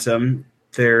momentum.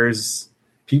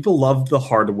 People love the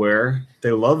hardware.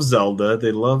 They love Zelda.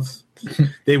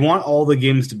 They want all the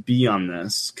games to be on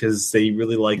this because they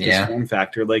really like this form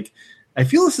factor. Like, I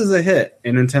feel this is a hit,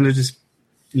 and Nintendo just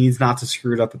needs not to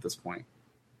screw it up at this point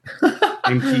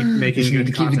and keep making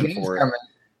good content for it.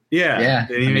 Yeah.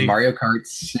 I mean, Mario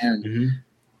Kart's.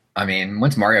 I mean,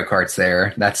 once Mario Kart's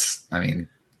there, man,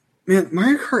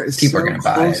 Mario Kart is people so are going to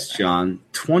buy close, it. John.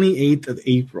 28th of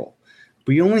April.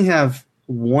 We only have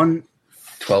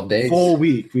 12 days. Full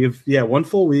week. We have one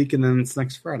full week, and then it's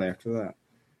next Friday after that.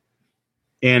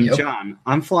 And John,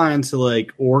 I'm flying to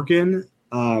like Oregon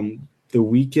the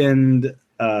weekend,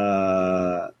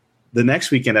 the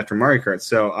next weekend after Mario Kart.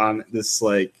 So on this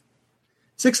like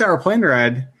 6-hour plane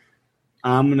ride,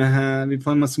 I'm gonna be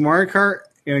playing with some Mario Kart.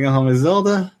 Gonna go home with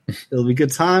Zelda. It'll be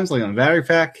good times, like on a battery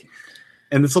pack.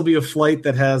 And this will be a flight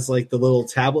that has like the little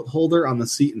tablet holder on the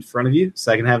seat in front of you,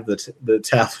 so I can have the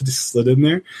tablet just slid in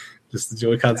there, just the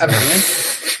Joy-Cons.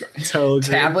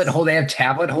 Tablet hold. They have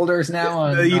tablet holders now.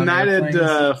 On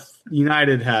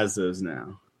United has those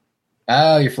now.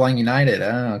 Oh, you're flying United.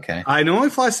 Oh, okay. I normally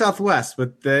fly Southwest,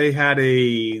 but they had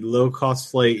a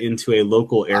low-cost flight into a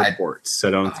local airport, so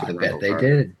I don't. I bet they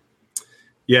did.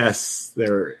 Yes,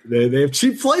 they have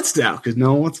cheap flights now because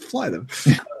no one wants to fly them.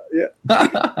 Yeah,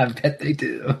 I bet they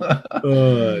do.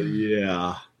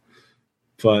 Yeah,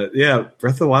 but yeah,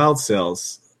 Breath of the Wild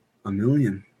sells 1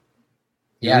 million.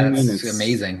 Yeah, that's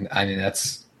amazing. I mean,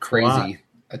 that's crazy.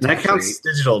 That counts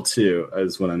digital too,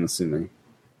 is what I'm assuming.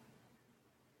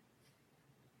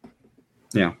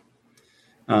 Yeah.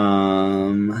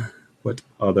 What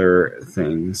other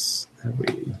things have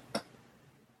we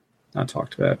not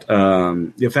talked about?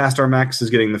 Fast RMX is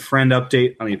getting the Friend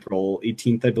update on April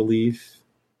 18th, I believe.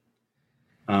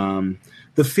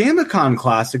 The Famicom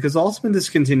Classic has also been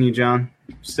discontinued, John.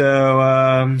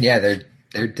 So they're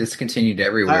discontinued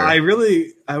everywhere. I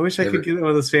wish I could get one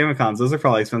of those Famicoms. Those are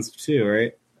probably expensive too,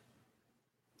 right?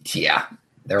 Yeah,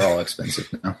 they're all expensive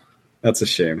now. That's a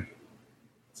shame.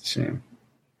 It's a shame.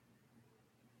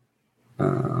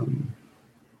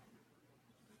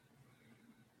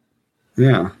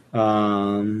 Yeah.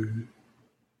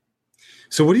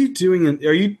 So what are you doing?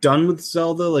 Are you done with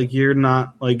Zelda? Like you're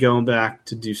not like going back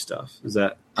to do stuff? Is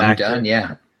that I'm done?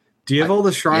 Yeah. Do you have all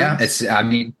the shrines?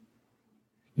 Yeah.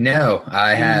 No.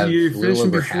 I have. You finish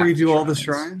them before you do all the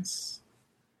shrines?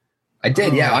 I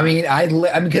did. Yeah. I mean,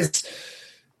 because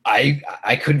I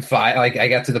couldn't find. Like I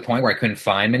got to the point where I couldn't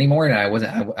find them anymore, and I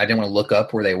didn't want to look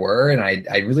up where they were, and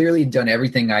I really done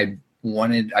everything I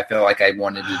wanted. I felt like I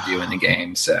wanted to do in the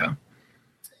game, so.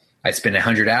 I spent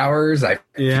 100 hours. I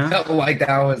felt like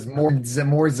that was more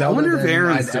Zelda. I wonder if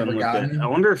Aaron's I'd done ever with gotten. it. I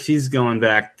wonder if he's going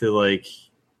back to like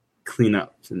clean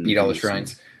up and beat all the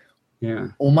shrines. Yeah.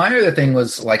 Well, my other thing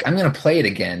was like I'm going to play it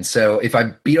again. So if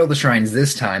I beat all the shrines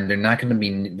this time, they're not going to be.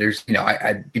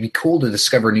 It'd be cool to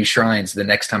discover new shrines the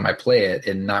next time I play it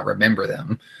and not remember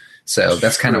them. So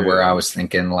that's kind of where I was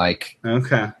thinking. Like,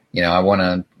 okay, I want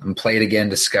to play it again,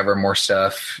 discover more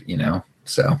stuff.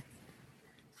 So.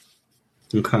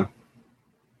 Okay.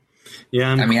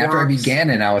 Yeah, after I began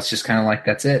it, I was just kind of like,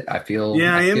 "That's it." I feel.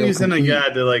 Yeah, I am using complete. a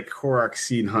guide to like Korok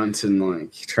Seed Hunt and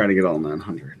like try to get all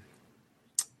 900.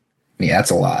 Yeah,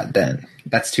 that's a lot. Then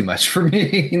that's too much for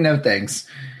me. No thanks.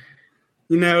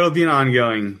 It'll be an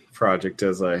ongoing project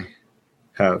as I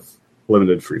have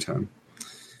limited free time.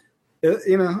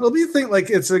 It'll be a thing. Like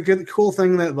it's a cool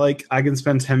thing that like I can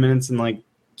spend 10 minutes and like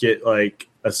get like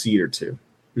a seed or two.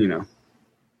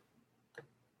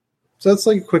 So it's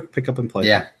like a quick pick up and play.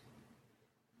 Yeah.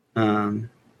 Let's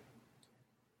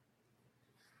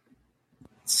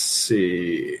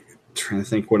see. Trying to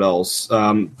think what else.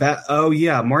 Mario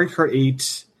Kart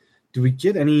 8. Did we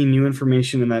get any new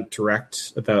information in that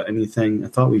direct about anything? I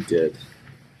thought we did.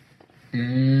 Or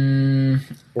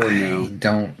no? I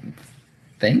don't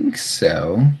think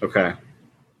so. Okay.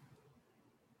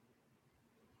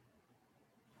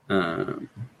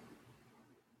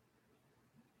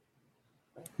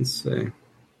 Let's see.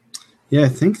 Yeah, I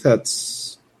think is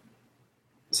that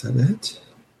it?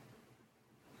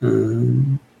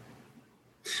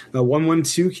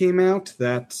 112 came out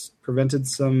that prevented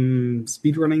some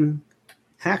speedrunning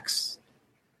hacks.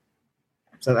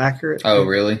 Is that accurate? Oh,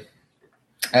 really?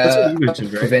 That's what you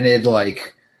mentioned, right? Prevented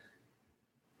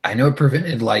I know it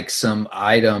prevented some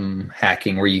item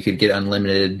hacking where you could get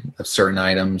unlimited of certain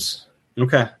items.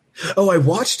 Okay. Oh, I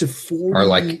watched a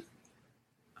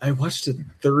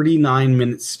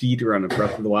 39-minute speedrun of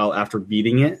Breath of the Wild after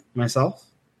beating it myself.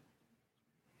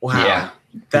 Wow. Yeah.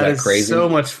 That is crazy? So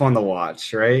much fun to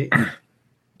watch, right?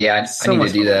 Yeah, I need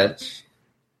to do that.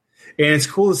 And it's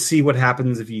cool to see what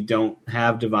happens if you don't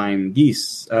have Divine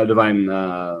Beast unlocked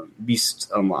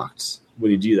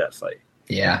when you do that fight.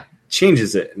 Yeah.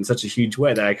 Changes it in such a huge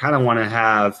way that I kind of want to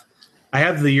have. I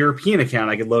have the European account.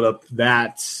 I could load up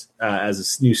that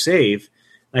as a new save.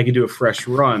 I could do a fresh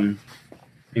run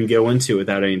and go into it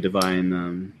without any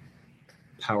divine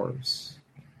powers.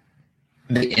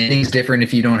 The ending's different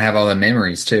if you don't have all the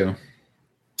memories, too.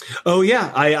 Oh,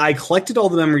 yeah. I collected all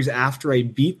the memories after I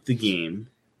beat the game.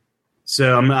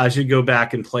 So I should go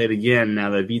back and play it again now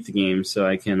that I beat the game so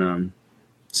I can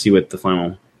see what the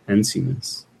final end scene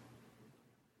is.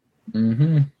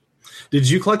 Mm-hmm. Did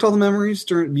you collect all the memories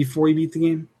before you beat the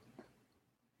game?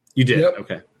 You did? Yep.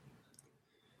 Okay.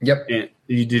 Yep. And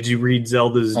did you read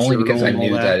Zelda's Only journal because I and all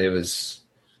knew that it was...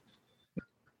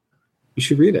 You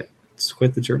should read it. It's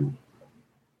quite the journal.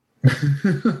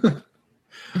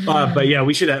 But yeah,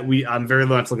 we should. I'm very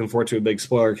much looking forward to a big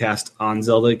spoiler cast on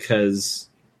Zelda because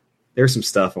there's some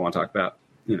stuff I want to talk about.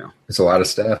 There's a lot of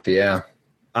stuff. Yeah.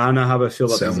 I don't know how I feel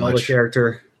about the Zelda much.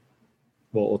 character.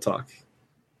 We'll talk.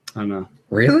 I don't know.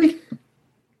 Really?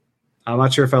 I'm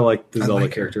not sure if I like the Zelda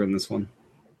like character in this one.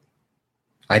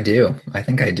 I do. I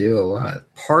think I do a lot.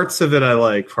 Parts of it I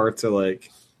like. Parts are like,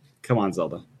 come on,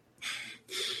 Zelda.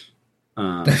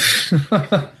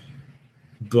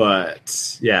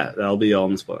 But yeah, that'll be all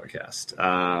in the spoiler cast.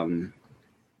 And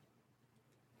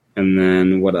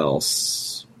then what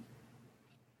else?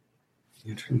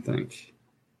 I'm trying to think.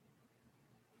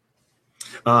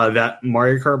 That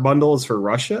Mario Kart bundle is for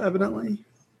Russia, evidently.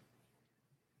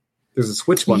 There's a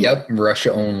Switch bundle. Yep,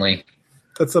 Russia only.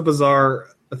 That's a bizarre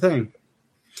thing.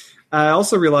 I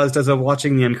also realized as I was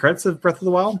watching the end credits of Breath of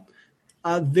the Wild,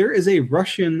 there is a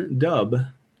Russian dub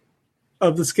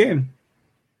of this game.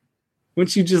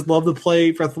 Wouldn't you just love to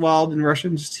play Breath of the Wild in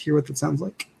Russian just to hear what that sounds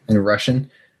like? In Russian?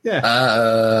 Yeah.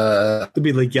 To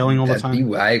be like yelling all the time.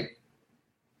 Why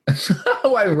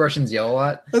do Russians yell a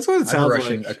lot? That's what it sounds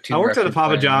like. I worked at a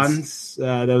Papa John's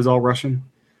that was all Russian,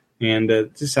 and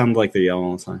it just sounded like they yell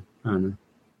all the time. I don't know.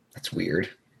 That's weird.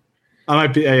 I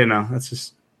might be, that's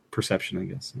just perception, I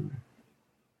guess.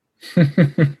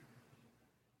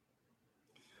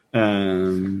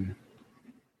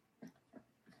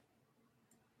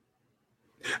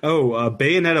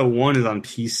 Bayonetta 1 is on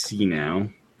PC now.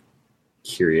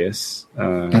 Curious.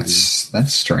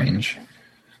 That's strange.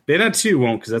 Bayonetta 2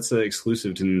 won't because that's an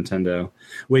exclusive to Nintendo.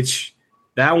 Which,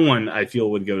 that one I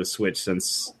feel would go to Switch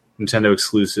since Nintendo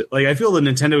exclusive. Like, I feel the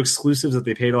Nintendo exclusives that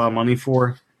they paid a lot of money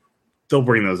for, they'll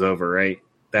bring those over, right?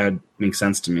 That would make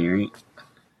sense to me, right?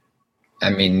 I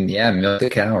mean, yeah, milk the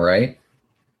cow, right?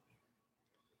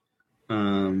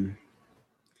 And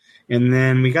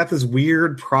then we got this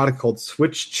weird product called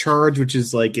Switch Charge, which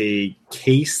is like a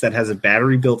case that has a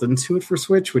battery built into it for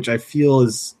Switch, which I feel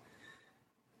is...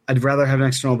 I'd rather have an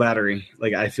external battery.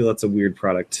 Like, I feel that's a weird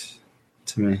product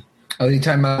to me. Oh, you're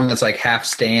talking about one that's like half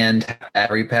stand, half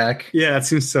battery pack? Yeah, it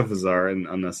seems so bizarre and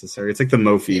unnecessary. It's like the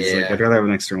Mophis. Yeah. Like, I'd rather have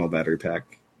an external battery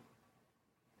pack.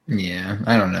 Yeah,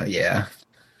 I don't know. Yeah.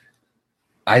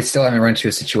 I still haven't run into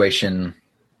a situation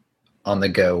on the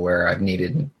go where I've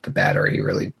needed the battery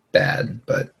really bad,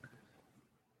 but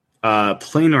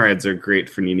plane rides are great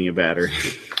for needing a battery.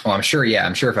 Oh, I'm sure. Yeah,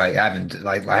 I'm sure if I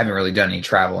haven't really done any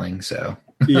traveling, so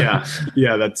yeah,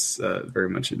 that's very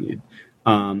much a need.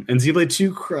 And Xenoblade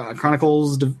 2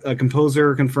 Chronicles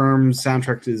composer confirms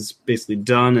soundtrack is basically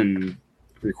done and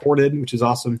recorded, which is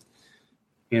awesome.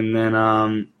 And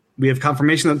then we have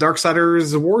confirmation that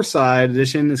Darksiders Warside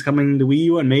Edition is coming to Wii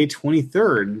U on May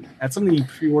 23rd. That's something you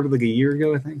pre-ordered like a year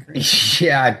ago, I think. Right?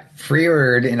 Yeah, I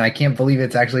pre-ordered, and I can't believe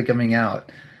it's actually coming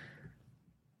out.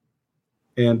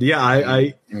 And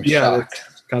yeah,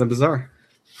 it's kind of bizarre.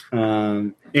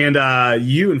 And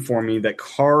you informed me that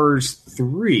Cars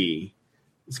 3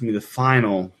 is going to be the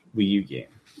final Wii U game.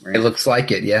 Right? It looks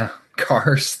like it, yeah.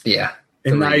 Cars, yeah.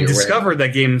 And I discovered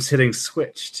that game's hitting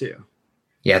Switch, too.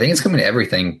 Yeah, I think it's coming to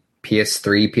everything.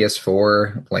 PS3,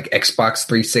 PS4, like Xbox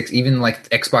 360, even like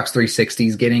Xbox 360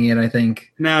 is getting it, I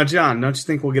think. Now, John, don't you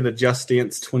think we'll get a Just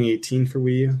Dance 2018 for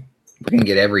Wii U? We can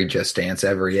get every Just Dance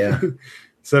ever, yeah.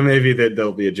 So maybe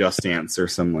there'll be a Just Dance or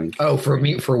something. Oh, for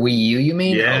Wii U, you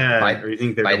mean? Yeah. Oh,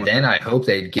 by then, I hope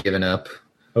they'd given up.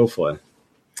 Hopefully.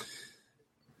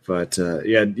 But,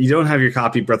 yeah, you don't have your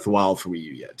copy of Breath of the Wild for Wii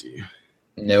U yet, do you?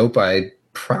 Nope, I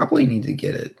probably need to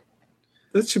get it.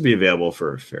 That should be available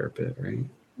for a fair bit, right?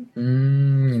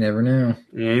 You never know.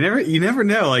 Yeah, you never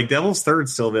know. Like, Devil's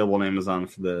Third's still available on Amazon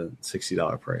for the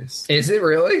 $60 price. Is it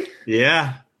really?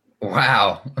 Yeah.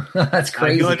 Wow. That's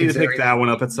crazy. I feel I need to pick that one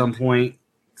up at some point,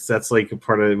 because that's like a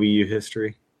part of the Wii U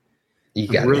history. You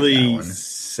got really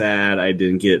sad I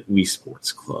didn't get Wii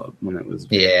Sports Club when it was.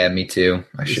 Yeah, me too.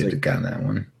 I should have gotten that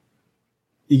one.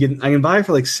 I can buy it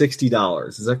for like $60.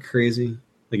 Is that crazy?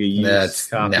 Like a used That's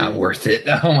copy? not worth it.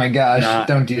 Oh my gosh!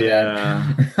 Don't do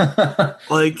that.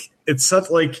 Like it's such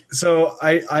like so.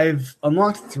 I've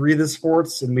unlocked 3 of the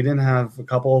sports, and we didn't have a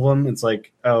couple of them. It's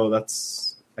like, oh,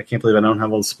 I can't believe I don't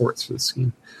have all the sports for this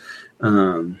game.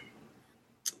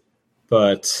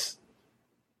 But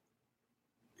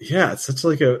yeah, it's such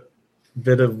like a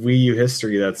bit of Wii U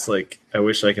history that's like I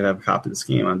wish I could have a copy of this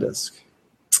game on disc.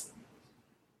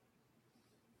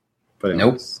 But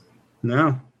anyways,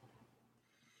 no.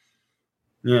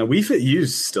 Yeah, Wii Fit U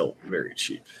is still very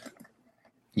cheap.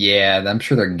 Yeah, I'm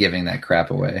sure they're giving that crap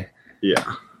away.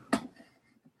 Yeah.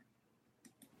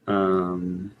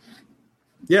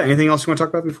 Yeah, anything else you want to talk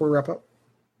about before we wrap up?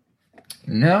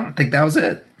 No, I think that was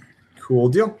it. Cool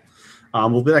deal.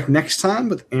 We'll be back next time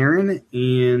with Aaron,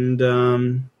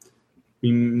 and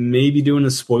we may be doing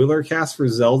a spoiler cast for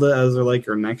Zelda as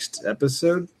our next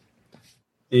episode.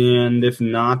 And if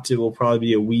not, it will probably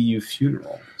be a Wii U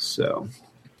funeral. So,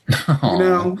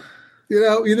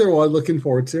 either one. Looking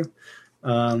forward to.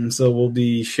 So we'll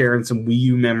be sharing some Wii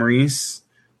U memories,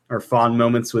 our fond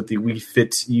moments with the Wii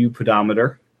Fit U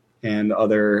pedometer, and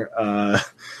other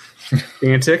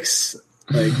antics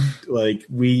like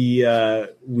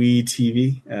Wii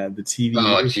TV, the TV.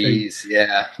 Oh, jeez,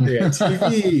 yeah, yeah,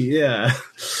 TV, yeah.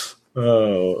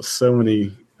 Oh, so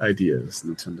many ideas,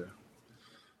 Nintendo.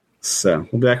 So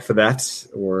we'll be back for that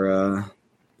or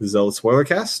the Zelda spoiler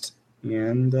cast.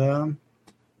 And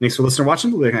thanks for listening or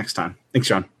watching. We'll be back next time. Thanks,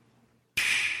 John.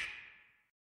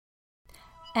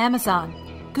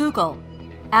 Amazon, Google,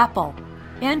 Apple,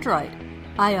 Android,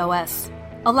 iOS,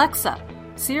 Alexa,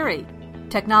 Siri,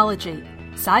 technology,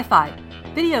 sci-fi,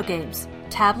 video games,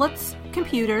 tablets,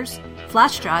 computers,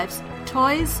 flash drives,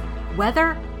 toys,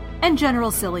 weather, and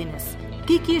general silliness.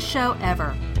 Geekiest show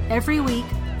ever, every week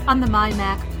on the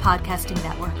MyMac Podcasting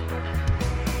Network.